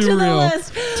 Too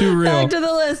real. Back to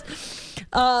the list.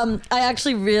 I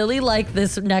actually really like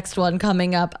this next one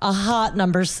coming up. A hot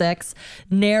number 6.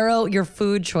 Narrow your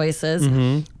food choices.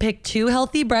 Mm-hmm. Pick 2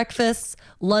 healthy breakfasts,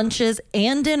 lunches,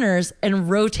 and dinners, and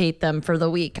rotate them for the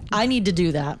week. I need to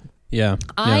do that. Yeah.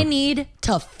 I need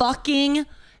to fucking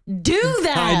do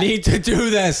that. I need to do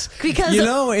this. Because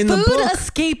in the book,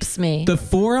 escapes me. The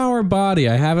 4-Hour Body,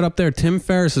 I have it up there. Tim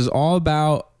Ferriss is all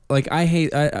about, like, I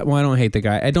don't hate the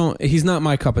guy. He's not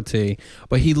my cup of tea,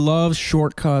 but he loves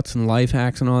shortcuts and life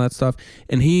hacks and all that stuff.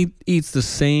 And he eats the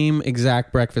same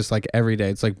exact breakfast like every day.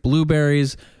 It's like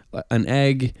blueberries, an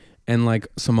egg, and like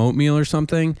some oatmeal or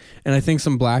something, and I think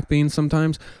some black beans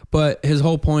sometimes. But his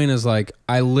whole point is like,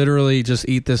 I literally just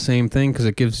eat the same thing because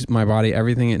it gives my body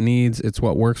everything it needs. It's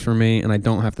what works for me, and I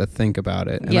don't have to think about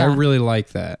it. And I really like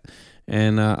that.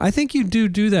 And I think you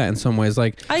do that in some ways.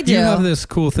 Like, I do. You have this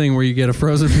cool thing where you get a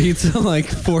frozen pizza like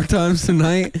 4 times a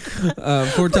night,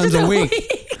 4 times a week.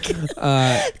 You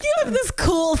have this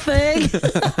cool thing.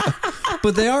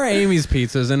 But they are Amy's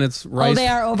pizzas, and it's rice. Oh, they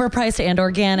are overpriced and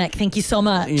organic. Thank you so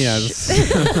much. Yes.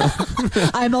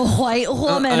 I'm a white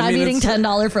woman. I'm eating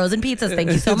 $10 frozen pizzas.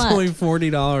 Thank you so much. It's only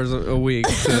 $40 a week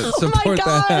to support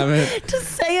that habit. To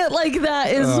say it like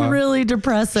that is really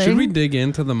depressing. Should we dig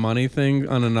into the money thing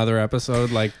on another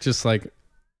episode? Like, just like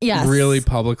really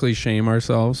publicly shame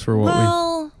ourselves for what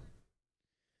we...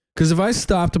 Because if I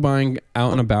stopped buying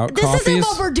Out and About coffees... This isn't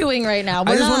what we're doing right now.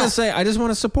 I just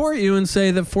want to support you and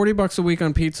say that $40 a week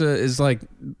on pizza is like...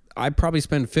 I probably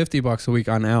spend $50 a week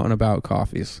on Out and About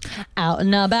coffees. Out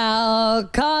and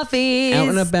About coffees. Out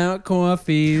and About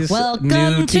coffees. Welcome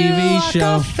new to TV our show.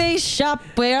 Coffee shop.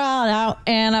 We're all Out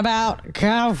and About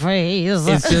coffees.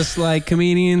 It's just like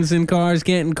comedians in cars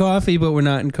getting coffee, but we're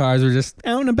not in cars. We're just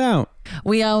out and about.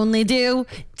 We only do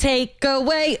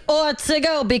takeaway or to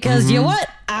go because you're what?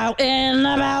 Out and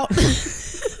about.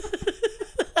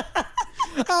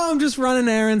 Oh, I'm just running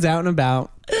errands out and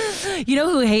about. You know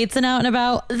who hates an out and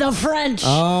about? The French.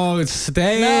 Oh, it's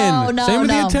staying. No, Same with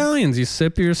the Italians. You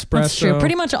sip your espresso. That's true.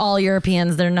 Pretty much all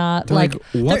Europeans, they're not like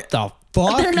what the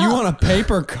fuck? You want a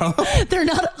paper cup? They're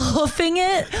not hoofing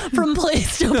it from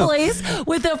place to place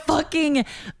with a fucking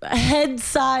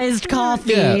head-sized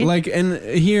coffee. Yeah, like, and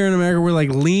here in America, we're like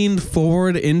leaned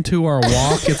forward into our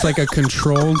walk. It's like a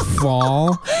controlled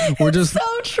fall. We're just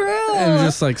so true. And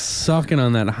just like sucking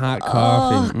on that hot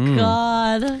coffee. Oh,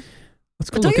 God. Let's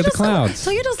go look at the clouds.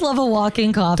 So you just love a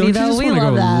walking coffee, Don't though? You just we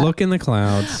love go that. Look in the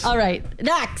clouds. All right,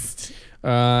 next.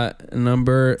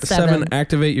 Number 7,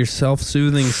 activate your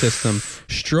self-soothing system.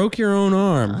 Stroke your own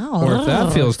arm. Or if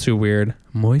that feels too weird,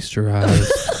 moisturize.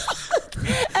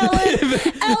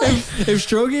 Ellen. If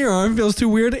stroking your arm feels too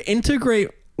weird, integrate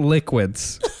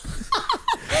liquids.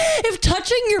 If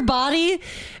touching your body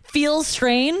feels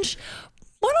strange,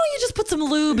 why don't you just put some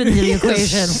lube in the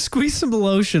equation? Squeeze some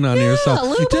lotion on yourself.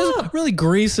 Lube just up. really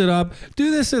grease it up.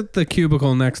 Do this at the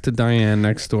cubicle next to Diane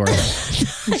next door.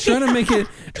 Try to make it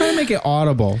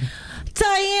audible.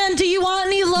 Diane, do you want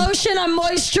any lotion? I'm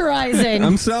moisturizing.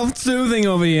 I'm self-soothing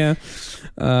over here.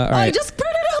 All right. I just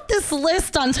printed out this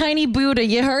list on Tiny Buddha.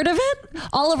 You heard of it?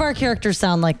 All of our characters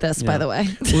sound like this, by the way.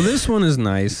 Well, this one is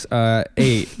nice.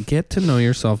 8, get to know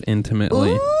yourself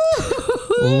intimately.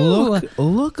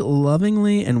 Look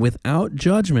lovingly and without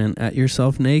judgment at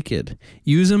yourself naked.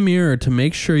 Use a mirror to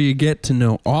make sure you get to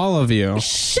know all of you.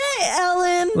 Shit,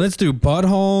 Ellen. Let's do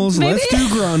buttholes. Let's do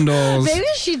grundles. Maybe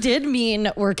she did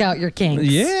mean work out your kinks.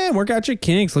 Yeah, work out your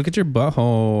kinks. Look at your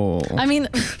butthole. I mean,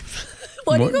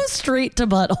 why do you go straight to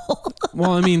butthole?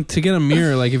 Well, I mean, to get a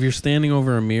mirror, like if you're standing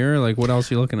over a mirror, like what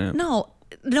else are you looking at? No,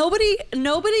 nobody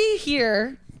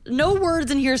here. No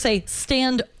words in here say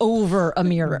stand over a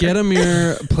mirror. Get a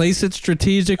mirror, place it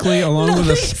strategically along with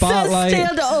a spotlight. Says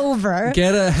stand over.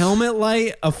 Get a helmet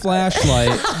light, a flashlight,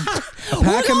 a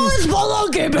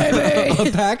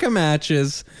pack of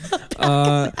matches,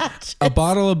 a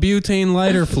bottle of butane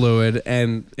lighter fluid,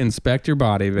 and inspect your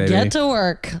body, baby. Get to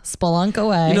work. Spelunk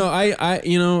away.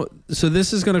 So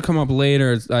this is going to come up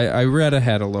later. I read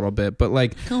ahead a little bit, but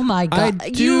like, oh my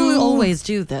God, you always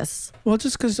do this. Well,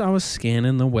 just because I was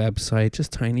scanning the website,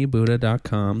 just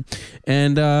tinybuddha.com.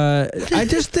 And I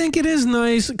just think it is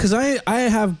nice because I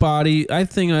have body. I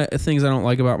think things I don't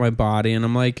like about my body. And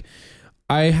I'm like,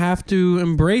 I have to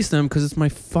embrace them because it's my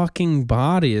fucking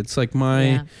body. It's like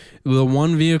the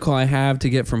one vehicle I have to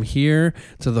get from here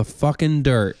to the fucking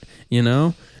dirt, you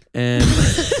know? And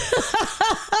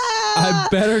I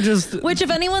better just... Which,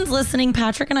 if anyone's listening,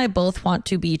 Patrick and I both want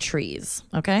to be trees,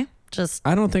 okay?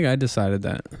 I don't think I decided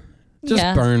that.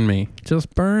 Just burn me.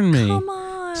 Just burn me. Come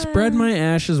on. Spread my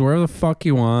ashes wherever the fuck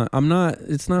you want.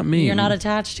 It's not me. You're not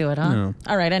attached to it, huh? No.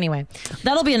 All right, anyway.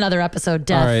 That'll be another episode,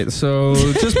 Death. All right, so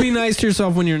just be nice to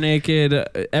yourself when you're naked.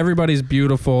 Everybody's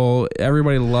beautiful.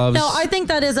 Everybody loves... No, I think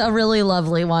that is a really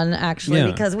lovely one,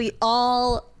 actually, because we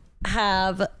all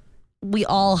hyper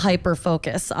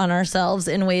focus on ourselves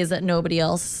in ways that nobody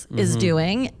else is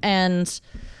doing. And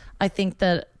I think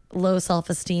that low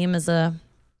self-esteem is a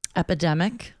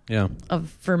epidemic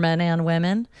for men and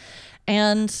women.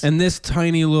 And this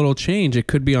tiny little change, it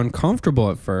could be uncomfortable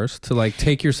at first to like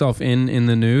take yourself in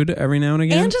the nude every now and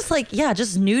again. And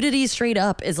just nudity straight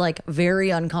up is like very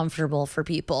uncomfortable for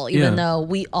people, even though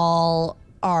we all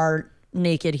are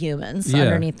naked humans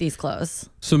underneath these clothes.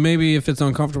 So maybe if it's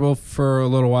uncomfortable for a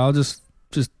little while, just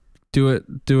do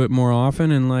it more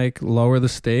often and like lower the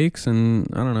stakes, and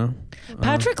I don't know.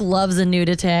 Patrick loves a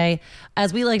nudité.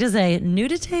 As we like to say,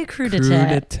 nudité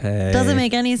crudité. Doesn't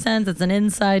make any sense. It's an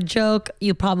inside joke.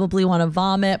 You probably want to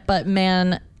vomit, but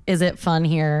man, is it fun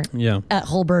here at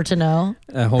Holbertino.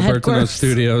 At Holbertino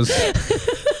Studios.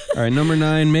 All right, number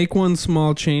 9, make one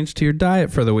small change to your diet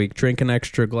for the week. Drink an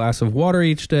extra glass of water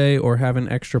each day or have an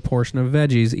extra portion of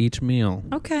veggies each meal.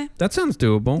 Okay. That sounds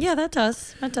doable. Yeah, that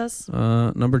does. That does.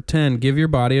 Number 10, give your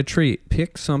body a treat.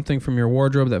 Pick something from your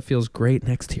wardrobe that feels great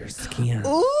next to your skin.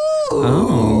 Ooh.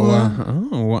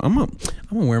 I'm gonna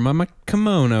wear my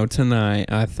kimono tonight,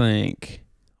 I think.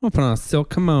 I'm gonna put on a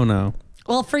silk kimono.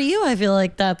 Well, for you, I feel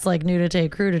like that's like nudité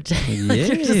crudité.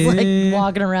 You're just like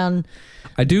walking around...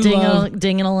 I do love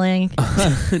ding-a-ling.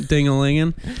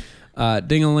 Ding-a-linging.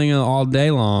 Ding-a-ling all day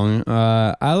long.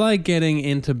 I like getting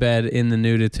into bed in the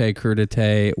nudité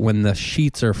crudité when the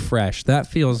sheets are fresh. That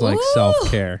feels like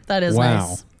self-care. That is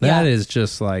nice. That is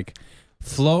just like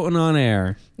floating on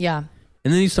air. Yeah.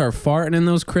 And then you start farting in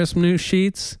those crisp new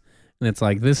sheets, and it's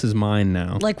like, this is mine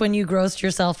now. Like when you grossed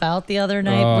yourself out the other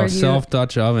night. Oh,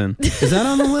 self-Dutch oven. Is that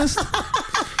on the list?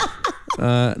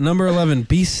 Number 11,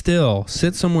 be still.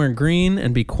 Sit somewhere green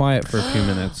and be quiet for a few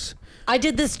minutes. I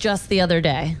did this just the other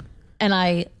day. and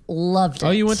I loved it. Oh,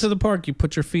 you went to the park. You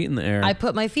put your feet in the air. I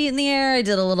put my feet in the air. I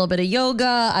did a little bit of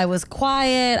yoga. I was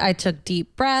quiet. I took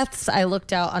deep breaths. I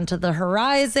looked out onto the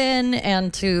horizon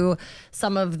and to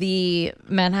some of the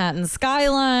Manhattan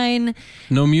skyline.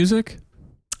 No music?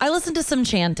 I listened to some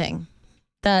chanting.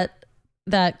 That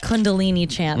Kundalini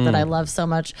chant that I love so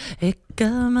much. You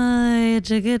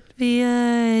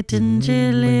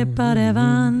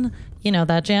know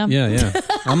that jam? Yeah.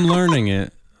 I'm learning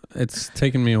it. It's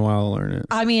taken me a while to learn it.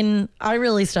 I mean, I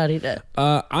really studied it.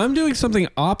 I'm doing something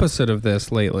opposite of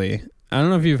this lately. I don't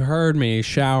know if you've heard me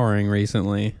showering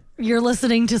recently. You're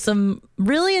listening to some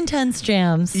really intense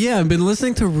jams. Yeah, I've been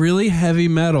listening to really heavy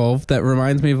metal that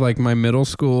reminds me of like my middle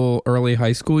school, early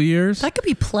high school years. That could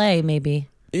be Play, maybe.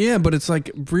 Yeah, but it's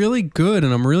like really good,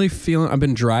 and I'm really feeling. I've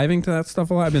been driving to that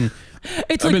stuff a lot. I've been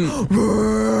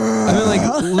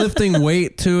like lifting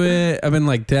weight to it. I've been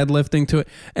like deadlifting to it,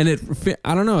 and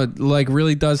I don't know. It like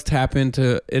really does tap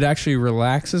into. It actually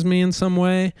relaxes me in some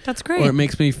way. That's great. Or it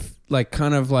makes me like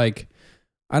kind of like,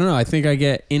 I don't know. I think I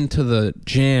get into the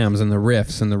jams and the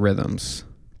riffs and the rhythms.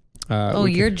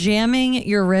 You're jamming,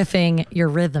 you're riffing, you're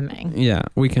rhythming. Yeah,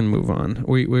 we can move on.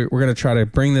 We're going to try to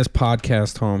bring this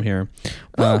podcast home here.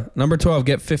 Number 12,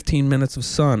 get 15 minutes of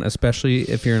sun, especially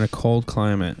if you're in a cold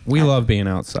climate. We love being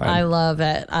outside. I love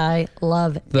it. The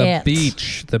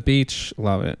beach,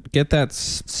 love it. Get that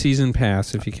season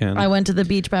pass if you can. I went to the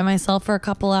beach by myself for a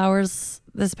couple hours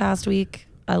this past week.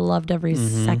 I loved every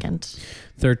second.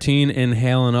 13,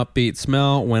 inhale an upbeat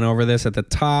smell. Went over this at the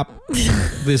top.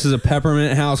 This is a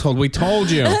peppermint household. We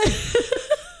told you.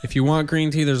 If you want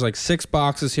green tea, there's like 6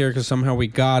 boxes here because somehow we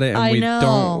got it and we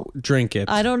don't drink it.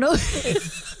 I don't know. We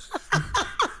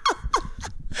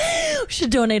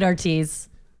should donate our teas.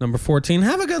 Number 14,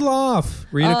 have a good laugh.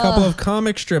 Read a couple of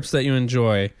comic strips that you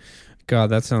enjoy.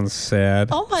 God, that sounds sad.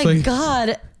 Oh my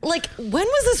God. Like, when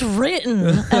was this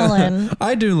written, Ellen?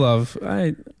 I do love.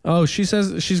 She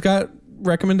says she's got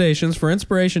recommendations for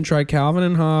inspiration. Try Calvin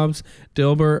and Hobbes,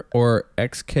 Dilbert, or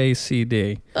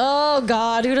XKCD. Oh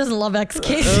God, who doesn't love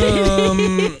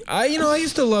XKCD? I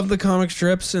used to love the comic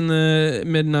strips in the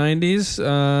mid '90s.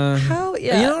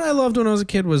 You know what I loved when I was a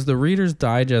kid was the Reader's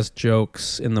Digest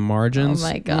jokes in the margins. Oh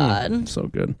my God, so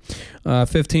good.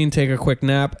 15, take a quick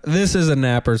nap. This is a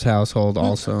napper's household,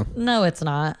 also. No, it's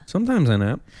not. Sometimes I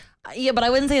nap. Yeah, but I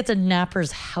wouldn't say it's a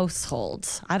napper's household.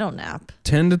 I don't nap.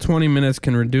 10 to 20 minutes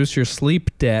can reduce your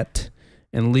sleep debt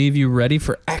and leave you ready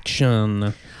for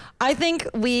action. I think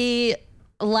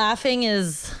laughing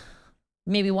is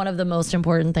maybe one of the most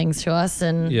important things to us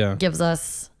and gives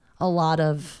us a lot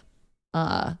of,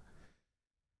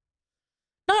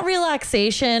 not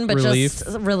relaxation, but just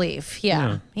relief.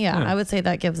 Yeah. I would say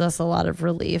that gives us a lot of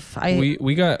relief.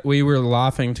 We were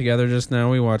laughing together just now.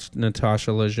 We watched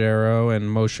Natasha Leggero and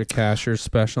Moshe Kasher's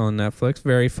special on Netflix.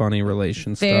 Very funny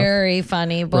stuff. Very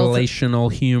funny. Relational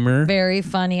humor. Very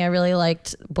funny. I really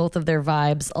liked both of their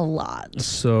vibes a lot.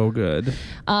 So good.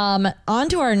 On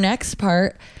to our next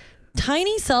part.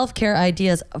 Tiny self-care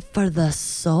ideas for the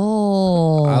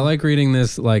soul. I like reading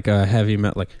this like a heavy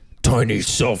metal, like tiny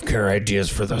self-care ideas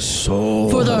for the soul.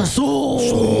 For the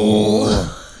soul.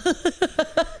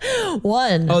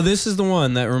 One. Oh, this is the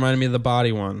one that reminded me of the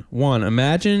body one. 1,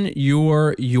 imagine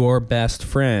you're your best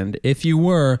friend. If you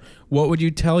were, what would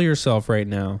you tell yourself right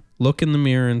now? Look in the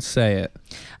mirror and say it.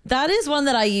 That is one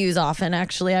that I use often,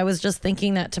 actually. I was just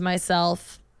thinking that to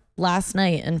myself last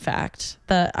night, in fact,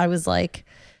 that I was like,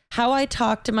 how I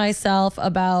talk to myself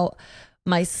about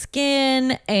my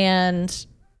skin and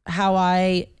how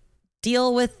I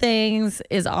deal with things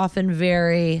is often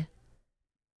very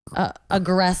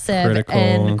aggressive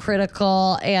and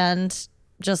critical and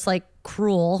just like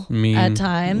cruel at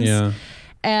times. Yeah.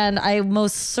 And I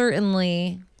most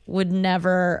certainly would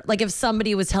never, like if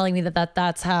somebody was telling me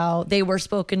that's how they were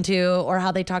spoken to or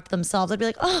how they talk to themselves, I'd be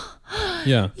like, oh,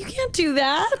 yeah, you can't do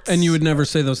that. And you would never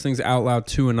say those things out loud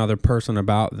to another person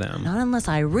about them. Not unless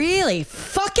I really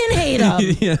fucking hate them.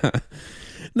 Yeah.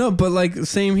 No, but like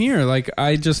same here. Like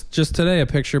I just today a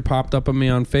picture popped up of me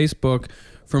on Facebook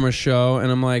from a show and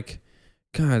I'm like,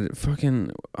 God,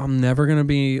 fucking, I'm never going to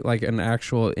be like an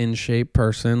actual in shape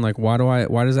person. Like why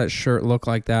does that shirt look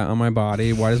like that on my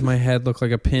body? Why does my head look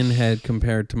like a pinhead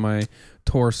compared to my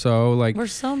torso? Like we're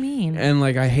so mean. And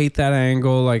like I hate that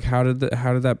angle. Like how did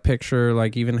that picture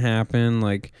like even happen?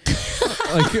 Like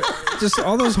like just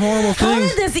all those horrible things. How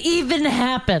did this even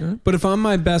happen? But if I'm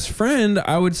my best friend,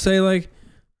 I would say like,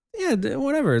 yeah,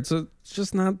 whatever. It's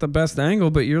just not the best angle,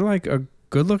 but you're like a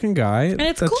good-looking guy, and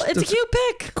it's cool. It's a cute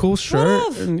pic. Cool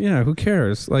shirt, and yeah, who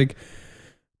cares? Like,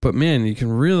 but man, you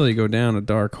can really go down a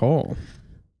dark hole.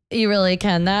 You really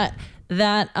can. That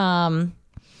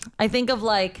I think of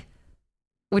like,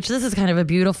 which this is kind of a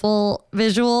beautiful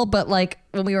visual, but like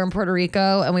when we were in Puerto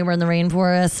Rico and we were in the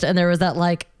rainforest and there was that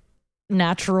like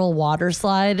natural water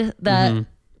slide that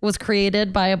was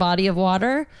created by a body of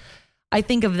water. I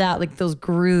think of that, like those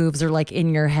grooves are like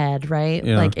in your head, right?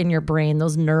 Yeah. Like in your brain,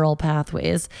 those neural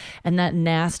pathways, and that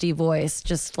nasty voice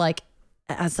just like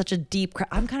has such a deep,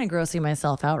 I'm kind of grossing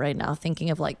myself out right now thinking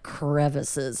of like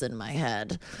crevices in my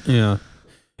head. Yeah.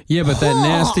 Yeah, but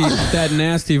that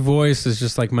nasty voice is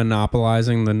just like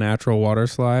monopolizing the natural water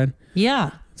slide.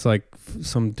 Yeah. It's like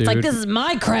some dude. It's like, this is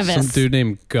my crevice. Some dude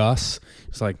named Gus.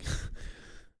 It's like,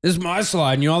 this is my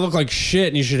slide and you all look like shit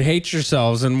and you should hate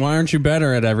yourselves and why aren't you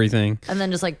better at everything? And then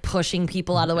just like pushing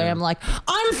people out of the way. I'm like,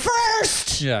 I'm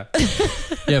first. Yeah.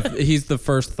 Yeah, he's the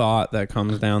first thought that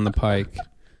comes down the pike.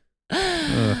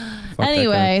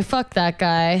 Fuck that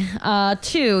guy.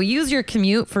 2, use your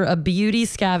commute for a beauty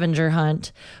scavenger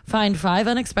hunt. Find 5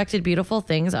 unexpected beautiful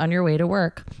things on your way to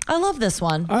work. I love this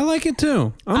one. I like it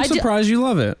too. I'm surprised you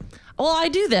love it. Well, I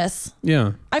do this.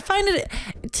 Yeah. I find it,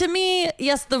 to me,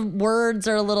 yes, the words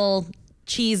are a little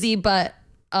cheesy, but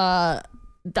I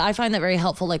find that very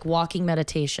helpful, like walking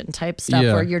meditation type stuff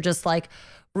where you're just like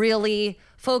really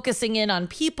focusing in on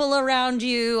people around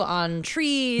you, on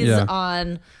trees,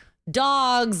 on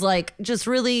dogs, like just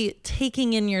really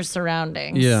taking in your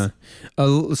surroundings. Yeah.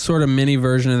 A sort of mini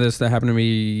version of this that happened to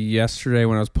me yesterday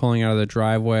when I was pulling out of the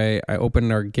driveway. I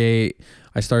opened our gate.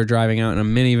 I started driving out and a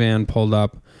minivan pulled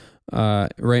up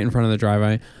right in front of the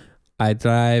driveway. I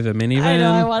drive a minivan. I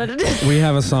know, I wanted to. We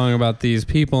have a song about these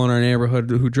people in our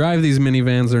neighborhood who drive these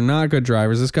minivans. They're not good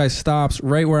drivers. This guy stops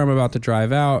right where I'm about to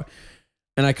drive out.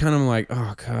 And I kind of like,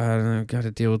 oh God, I've got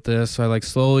to deal with this. So I like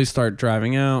slowly start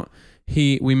driving out.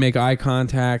 We make eye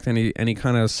contact and he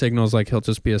kind of signals like he'll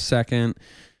just be a second,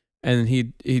 and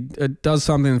he does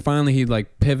something, and finally he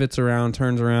like pivots around,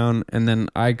 turns around, and then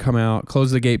I come out,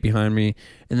 close the gate behind me,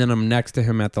 and then I'm next to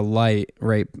him at the light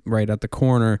right at the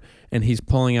corner, and he's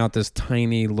pulling out this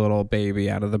tiny little baby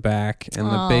out of the back, and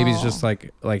the baby's just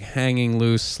like hanging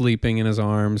loose, sleeping in his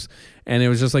arms, and it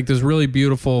was just like this really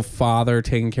beautiful father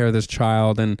taking care of this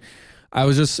child, and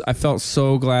I felt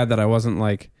so glad that I wasn't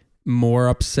like more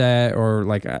upset or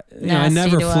like I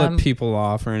never flip people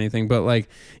off or anything, but like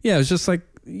it was just like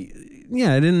I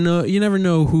didn't know, you never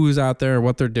know who's out there or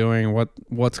what they're doing,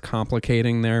 what's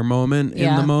complicating their moment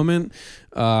in the moment.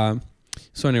 So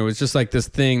anyway, it was just like this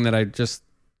thing that I just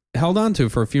held on to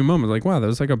for a few moments, like wow, that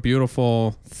was like a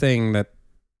beautiful thing that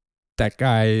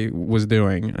guy was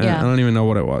doing. I don't even know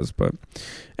what it was, but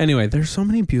anyway, there's so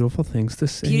many beautiful things to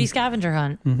see. Beauty scavenger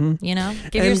hunt. You know,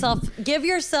 give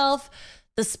yourself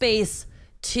the space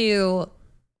to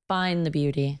find the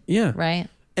beauty. Yeah. Right.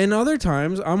 And other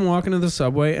times I'm walking to the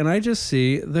subway and I just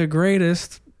see the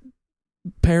greatest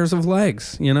pairs of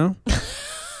legs, you know?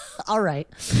 All right.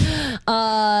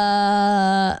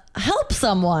 Help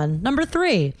someone. Number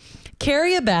 3,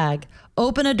 carry a bag,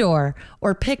 open a door,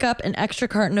 or pick up an extra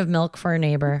carton of milk for a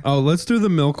neighbor. Oh, let's do the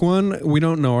milk one. We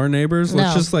don't know our neighbors.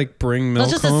 Let's just like bring milk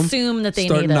home. Let's just assume that they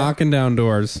start need knocking down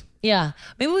doors. Yeah.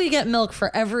 Maybe we get milk for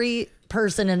every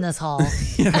person in this hall.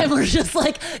 And we're just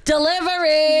like,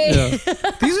 delivery. Yeah.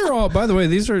 These are all, by the way,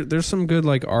 there's some good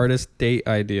like artist date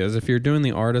ideas. If you're doing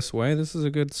the artist way, this is a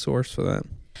good source for that.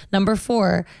 Number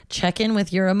 4, check in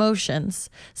with your emotions.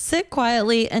 Sit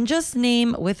quietly and just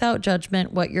name without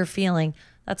judgment what you're feeling.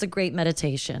 That's a great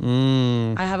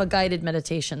meditation. I have a guided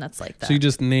meditation that's like that. So you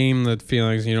just name the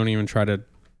feelings and you don't even try to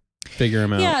figure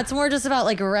them out. Yeah, it's more just about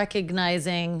like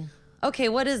recognizing, okay,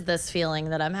 what is this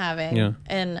feeling that I'm having? Yeah.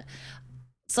 And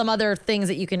some other things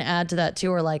that you can add to that too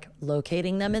are like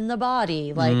locating them in the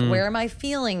body. Like, where am I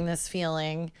feeling this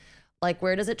feeling? Like,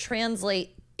 where does it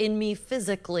translate in me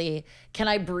physically? Can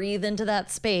I breathe into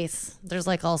that space? There's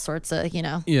like all sorts of,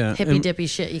 hippy dippy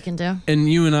shit you can do.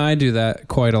 And you and I do that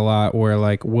quite a lot where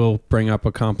like we'll bring up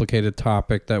a complicated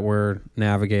topic that we're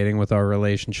navigating with our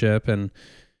relationship and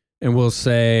we'll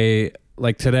say,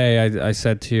 like today I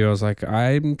said to you, I was like,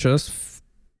 I'm just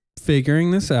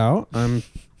figuring this out. I'm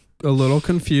a little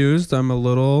confused. I'm a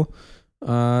little,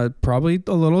 probably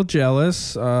a little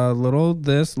jealous, a little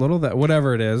this, little that,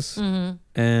 whatever it is. Mm-hmm.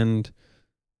 And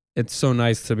it's so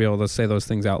nice to be able to say those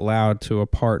things out loud to a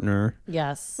partner.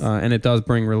 Yes. And it does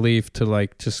bring relief to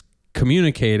like just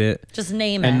communicate it. Just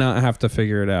name it. And not have to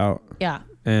figure it out. Yeah.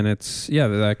 And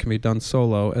that can be done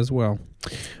solo as well.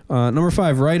 Number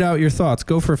 5, write out your thoughts.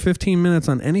 Go for 15 minutes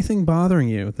on anything bothering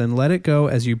you. Then let it go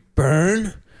as you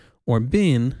burn or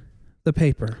bin the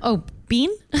paper. Oh, bean?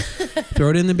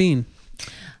 Throw it in the bean.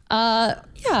 Yeah,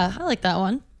 I like that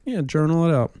one. Yeah, journal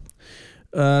it out.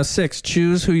 6,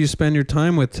 choose who you spend your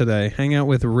time with today. Hang out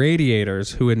with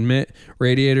radiators who emit,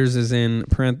 radiators is in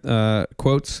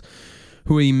quotes,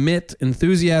 who emit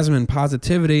enthusiasm and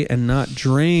positivity and not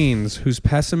drains, whose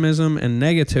pessimism and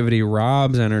negativity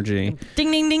robs energy.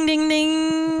 Ding, ding, ding, ding,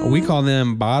 ding. We call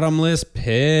them bottomless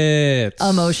pits.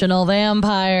 Emotional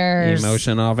vampires.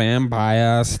 Emotional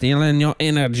vampire, stealing your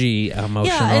energy.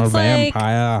 Emotional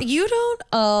vampire. Like, you don't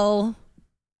owe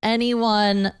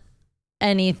anyone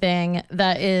anything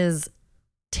that is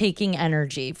taking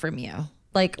energy from you.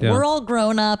 Like, we're all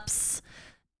grown-ups.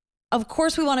 Of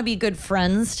course, we want to be good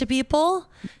friends to people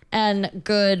and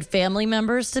good family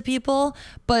members to people,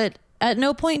 but at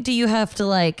no point do you have to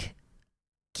like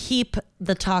keep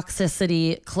the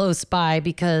toxicity close by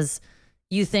because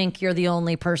you think you're the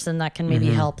only person that can maybe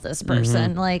help this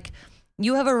person. Like,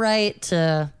 you have a right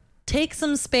to take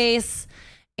some space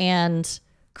and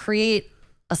create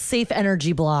a safe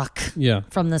energy block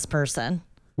from this person.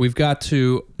 We've got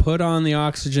to put on the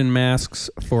oxygen masks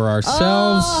for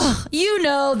ourselves. Oh, you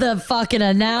know the fucking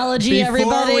analogy,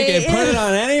 everybody. Before we can put it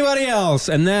on anybody else.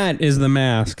 And that is the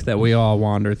mask that we all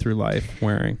wander through life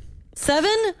wearing. 7,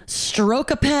 stroke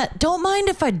a pet. Don't mind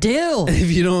if I do. If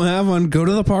you don't have one, go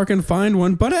to the park and find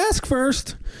one, but ask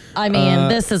first. I mean,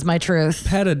 this is my truth.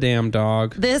 Pet a damn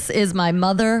dog. This is my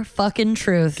motherfucking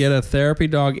truth. Get a therapy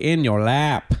dog in your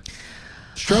lap.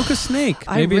 Stroke a snake.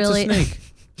 Maybe it's a snake.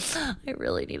 I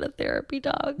really need a therapy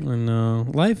dog. I know.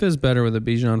 Life is better with a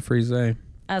Bichon Frise.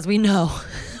 As we know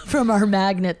from our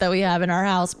magnet that we have in our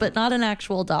house, but not an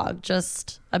actual dog,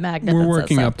 just a magnet. We're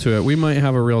working up to it. We might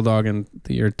have a real dog in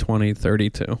the year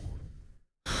 2032.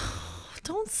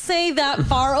 Don't say that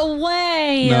far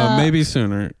away. No, maybe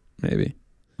sooner. Maybe.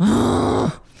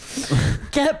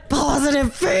 Get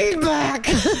positive feedback.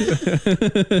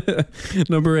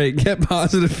 Number 8, get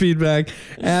positive feedback.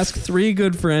 Ask 3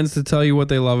 good friends to tell you what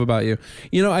they love about you.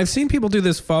 You know, I've seen people do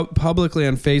this publicly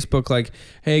on Facebook, like,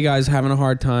 hey guys, having a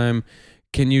hard time.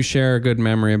 Can you share a good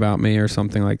memory about me or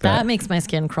something like that? That makes my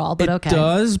skin crawl, but okay. It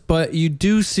does, but you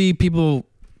do see people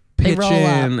pitch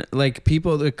in, like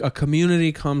people, a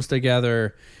community comes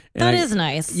together. That is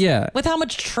nice. Yeah. With how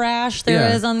much trash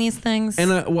there is on these things.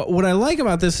 And what I like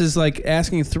about this is like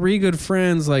asking 3 good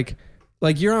friends, like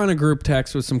you're on a group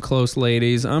text with some close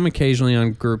ladies. I'm occasionally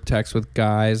on group text with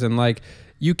guys. And like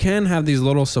you can have these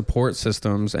little support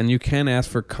systems and you can ask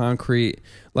for concrete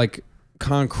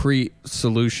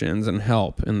solutions and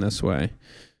help in this way.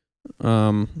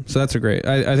 So that's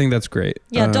I think that's great.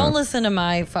 Yeah. Don't listen to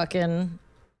my fucking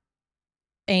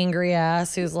angry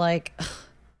ass who's like...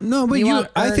 No,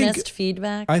 but I think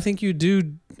feedback. I think you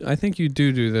do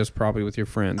this probably with your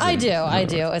friends. I do.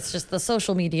 It's just the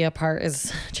social media part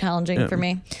is challenging for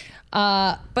me.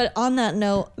 But on that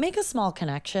note, make a small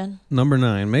connection. Number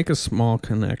 9, make a small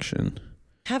connection.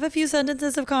 Have a few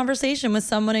sentences of conversation with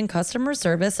someone in customer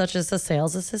service, such as a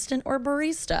sales assistant or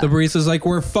barista. The barista's like,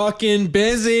 we're fucking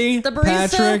busy. The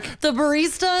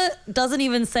barista doesn't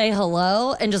even say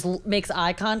hello and just makes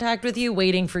eye contact with you,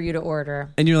 waiting for you to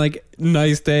order. And you're like,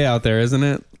 nice day out there, isn't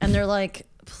it? And they're like,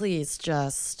 please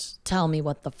just tell me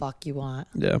what the fuck you want.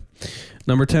 Yeah.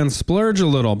 Number 10, splurge a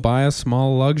little. Buy a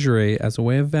small luxury as a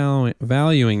way of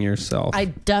valuing yourself. I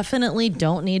definitely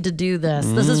don't need to do this.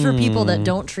 This is for people that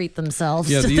don't treat themselves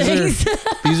to things.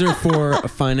 These are for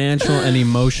financial and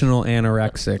emotional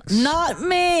anorexics. Not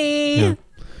me.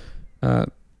 Yeah.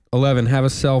 11, have a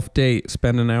self-date.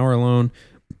 Spend an hour alone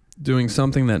doing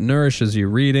something that nourishes you,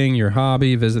 reading, your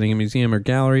hobby, visiting a museum or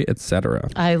gallery, etc.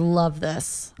 I love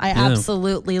this. I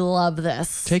absolutely love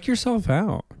this. Take yourself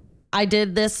out. I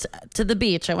did this to the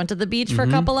beach. I went to the beach for a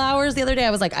couple hours the other day. I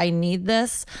was like, I need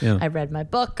this. Yeah. I read my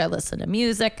book. I listened to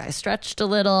music. I stretched a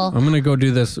little. I'm going to go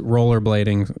do this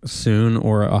rollerblading soon,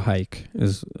 or a hike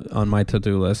is on my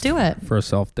to-do list. Do it. For a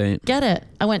self-date. Get it.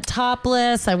 I went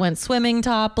topless. I went swimming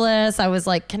topless. I was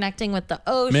like connecting with the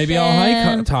ocean. Maybe I'll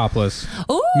hike topless.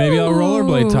 Ooh. Maybe I'll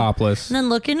rollerblade topless.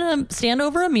 And then stand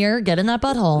over a mirror, get in that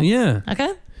butthole. Yeah.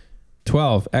 Okay.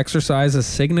 12, exercise a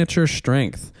signature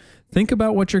strength. Think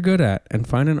about what you're good at and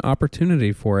find an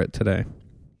opportunity for it today.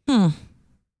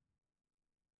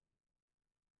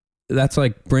 That's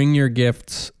like bring your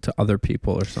gifts to other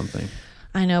people or something.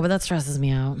 I know, but that stresses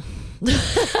me out.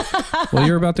 Well,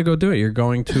 you're about to go do it. You're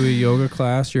going to a yoga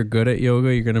class. You're good at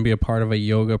yoga. You're going to be a part of a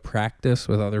yoga practice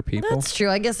with other people. That's true.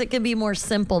 I guess it can be more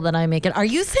simple than I make it. Are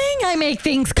you saying I make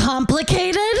things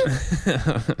complicated?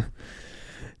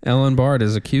 Ellen Bard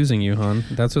is accusing you, hon.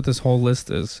 That's what this whole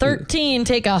list is. 13,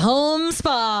 take a home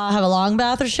spa, have a long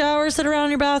bath or shower, sit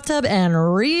around your bathtub,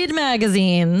 and read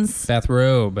magazines.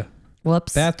 Bathrobe.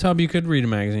 Whoops. Bathtub, you could read a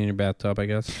magazine in your bathtub, I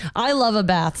guess. I love a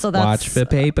bath, so that's... Watch the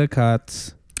paper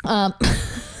cuts. I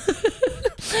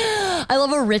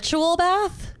love a ritual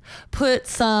bath. Put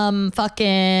some fucking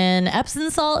Epsom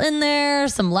salt in there,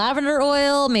 some lavender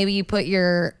oil. Maybe you put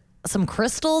some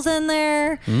crystals in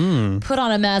there. Put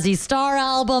on a Mazzy Star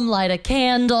album, light a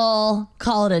candle,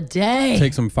 call it a day.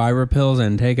 Take some fiber pills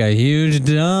and take a huge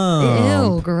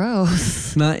dump. Ew,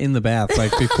 gross. Not in the bath,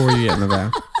 like before you get in the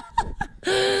bath.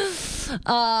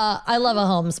 I love a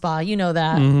home spa. You know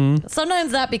that.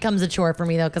 Sometimes that becomes a chore for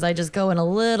me, though, because I just go in a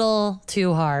little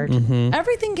too hard.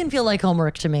 Everything can feel like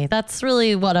homework to me. That's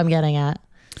really what I'm getting at.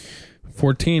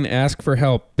 14, ask for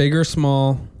help. Big or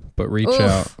small, but reach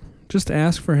out. Just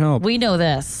ask for help. We know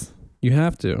this. You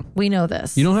have to. We know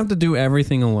this. You don't have to do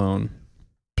everything alone.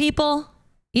 People,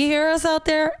 you hear us out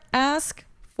there? Ask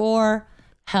for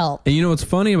help. And you know what's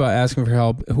funny about asking for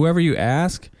help? Whoever you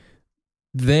ask,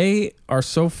 they are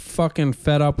so fucking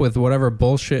fed up with whatever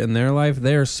bullshit in their life.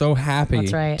 They are so happy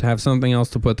to have something else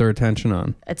to put their attention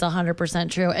on. It's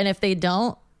 100% true. And if they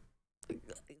don't,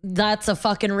 that's a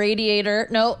fucking radiator.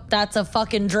 No, that's a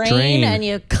fucking drain. And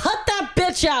you cut that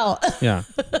bitch out. Yeah.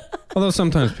 Although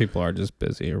sometimes people are just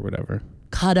busy or whatever.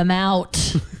 Cut them out.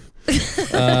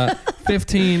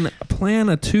 15, plan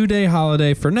a 2-day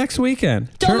holiday for next weekend.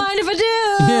 Don't mind if I do.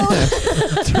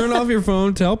 Yeah. Turn off your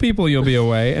phone, tell people you'll be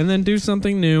away, and then do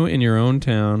something new in your own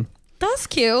town. That's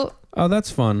cute. Oh,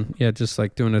 that's fun. Yeah, just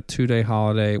like doing a 2-day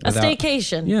holiday. A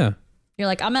staycation. Yeah. You're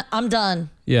like, I'm done.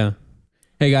 Yeah.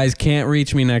 Hey guys, can't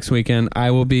reach me next weekend.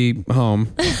 I will be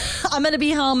home. I'm going to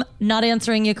be home, not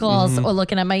answering your calls or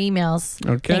looking at my emails.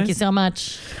 Okay. Thank you so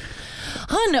much.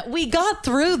 Hun, we got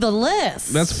through the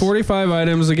list. That's 45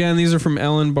 items. Again, these are from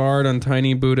Ellen Bard on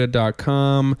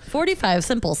tinybuddha.com. 45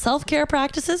 simple self-care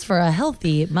practices for a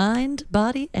healthy mind,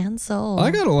 body, and soul.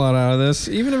 I got a lot out of this,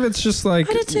 even if it's just like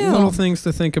little things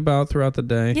to think about throughout the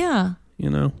day. Yeah. You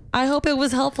know? I hope it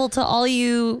was helpful to all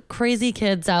you crazy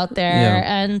kids out there.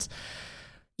 Yeah. And,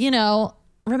 you know,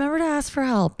 remember to ask for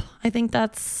help. I think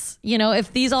that's, you know,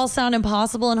 if these all sound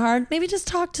impossible and hard, maybe just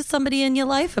talk to somebody in your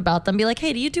life about them. Be like,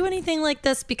 hey, do you do anything like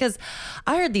this? Because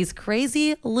I heard these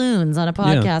crazy loons on a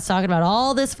podcast talking about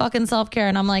all this fucking self-care.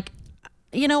 And I'm like,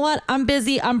 you know what? I'm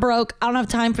busy. I'm broke. I don't have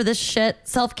time for this shit.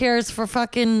 Self-care is for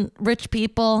fucking rich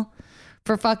people,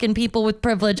 for fucking people with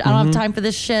privilege. I don't have time for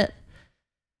this shit.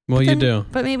 Well, you do.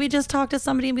 But maybe just talk to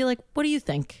somebody and be like, what do you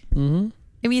think?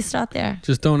 Maybe you start there.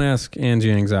 Just don't ask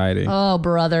Angie anxiety. Oh,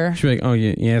 brother. She'll be like, oh,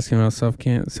 you asking about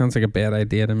self-care? Sounds like a bad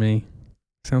idea to me.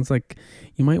 Sounds like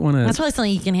you might want to. That's probably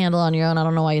something you can handle on your own. I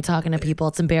don't know why you're talking to people.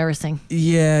 It's embarrassing.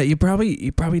 Yeah, you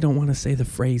probably don't want to say the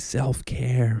phrase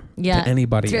self-care to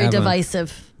anybody. It's very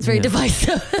divisive. It's very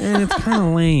divisive. And it's kind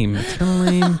of lame.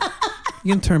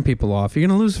 You can turn people off. You're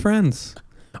going to lose friends.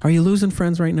 Are you losing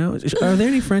friends right now? Are there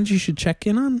any friends you should check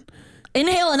in on?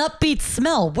 Inhale an upbeat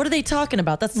smell. What are they talking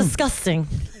about? That's disgusting.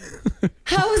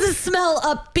 How is the smell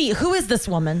upbeat? Who is this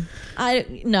woman?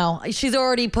 No, she's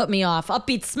already put me off.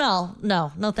 Upbeat smell.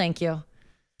 No, thank you.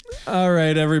 All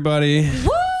right, everybody.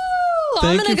 Woo!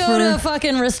 I'm going to go to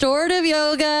fucking restorative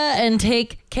yoga and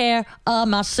take care of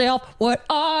myself. What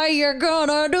are you going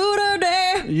to do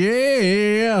today?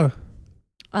 Yeah.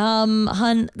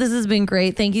 Hun, this has been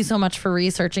great. Thank you so much for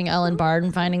researching Ellen Bard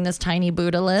and finding this tiny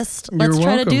Buddha list. Let's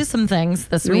try to do some things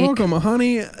this week. You're welcome.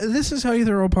 Honey, this is how you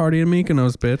throw a party in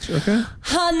Mykonos, bitch, okay?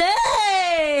 Honey!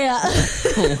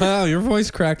 Oh, wow, your voice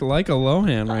cracked like a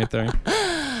Lohan right there.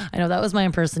 I know, that was my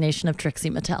impersonation of Trixie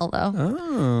Mattel, though.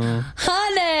 Oh.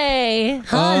 Honey!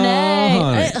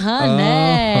 Honey!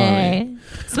 Honey!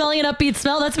 Smelling an upbeat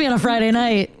smell? That's me on a Friday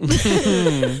night.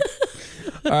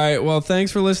 All right. Well,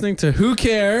 thanks for listening to Who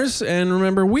Cares? And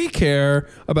remember, we care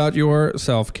about your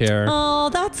self-care. Oh,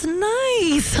 that's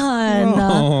nice, hon.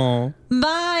 Oh.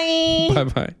 Bye.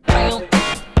 Bye-bye.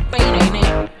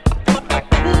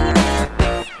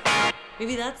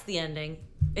 Maybe that's the ending.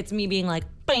 It's me being like,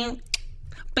 bang,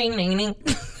 bang, bang, bang.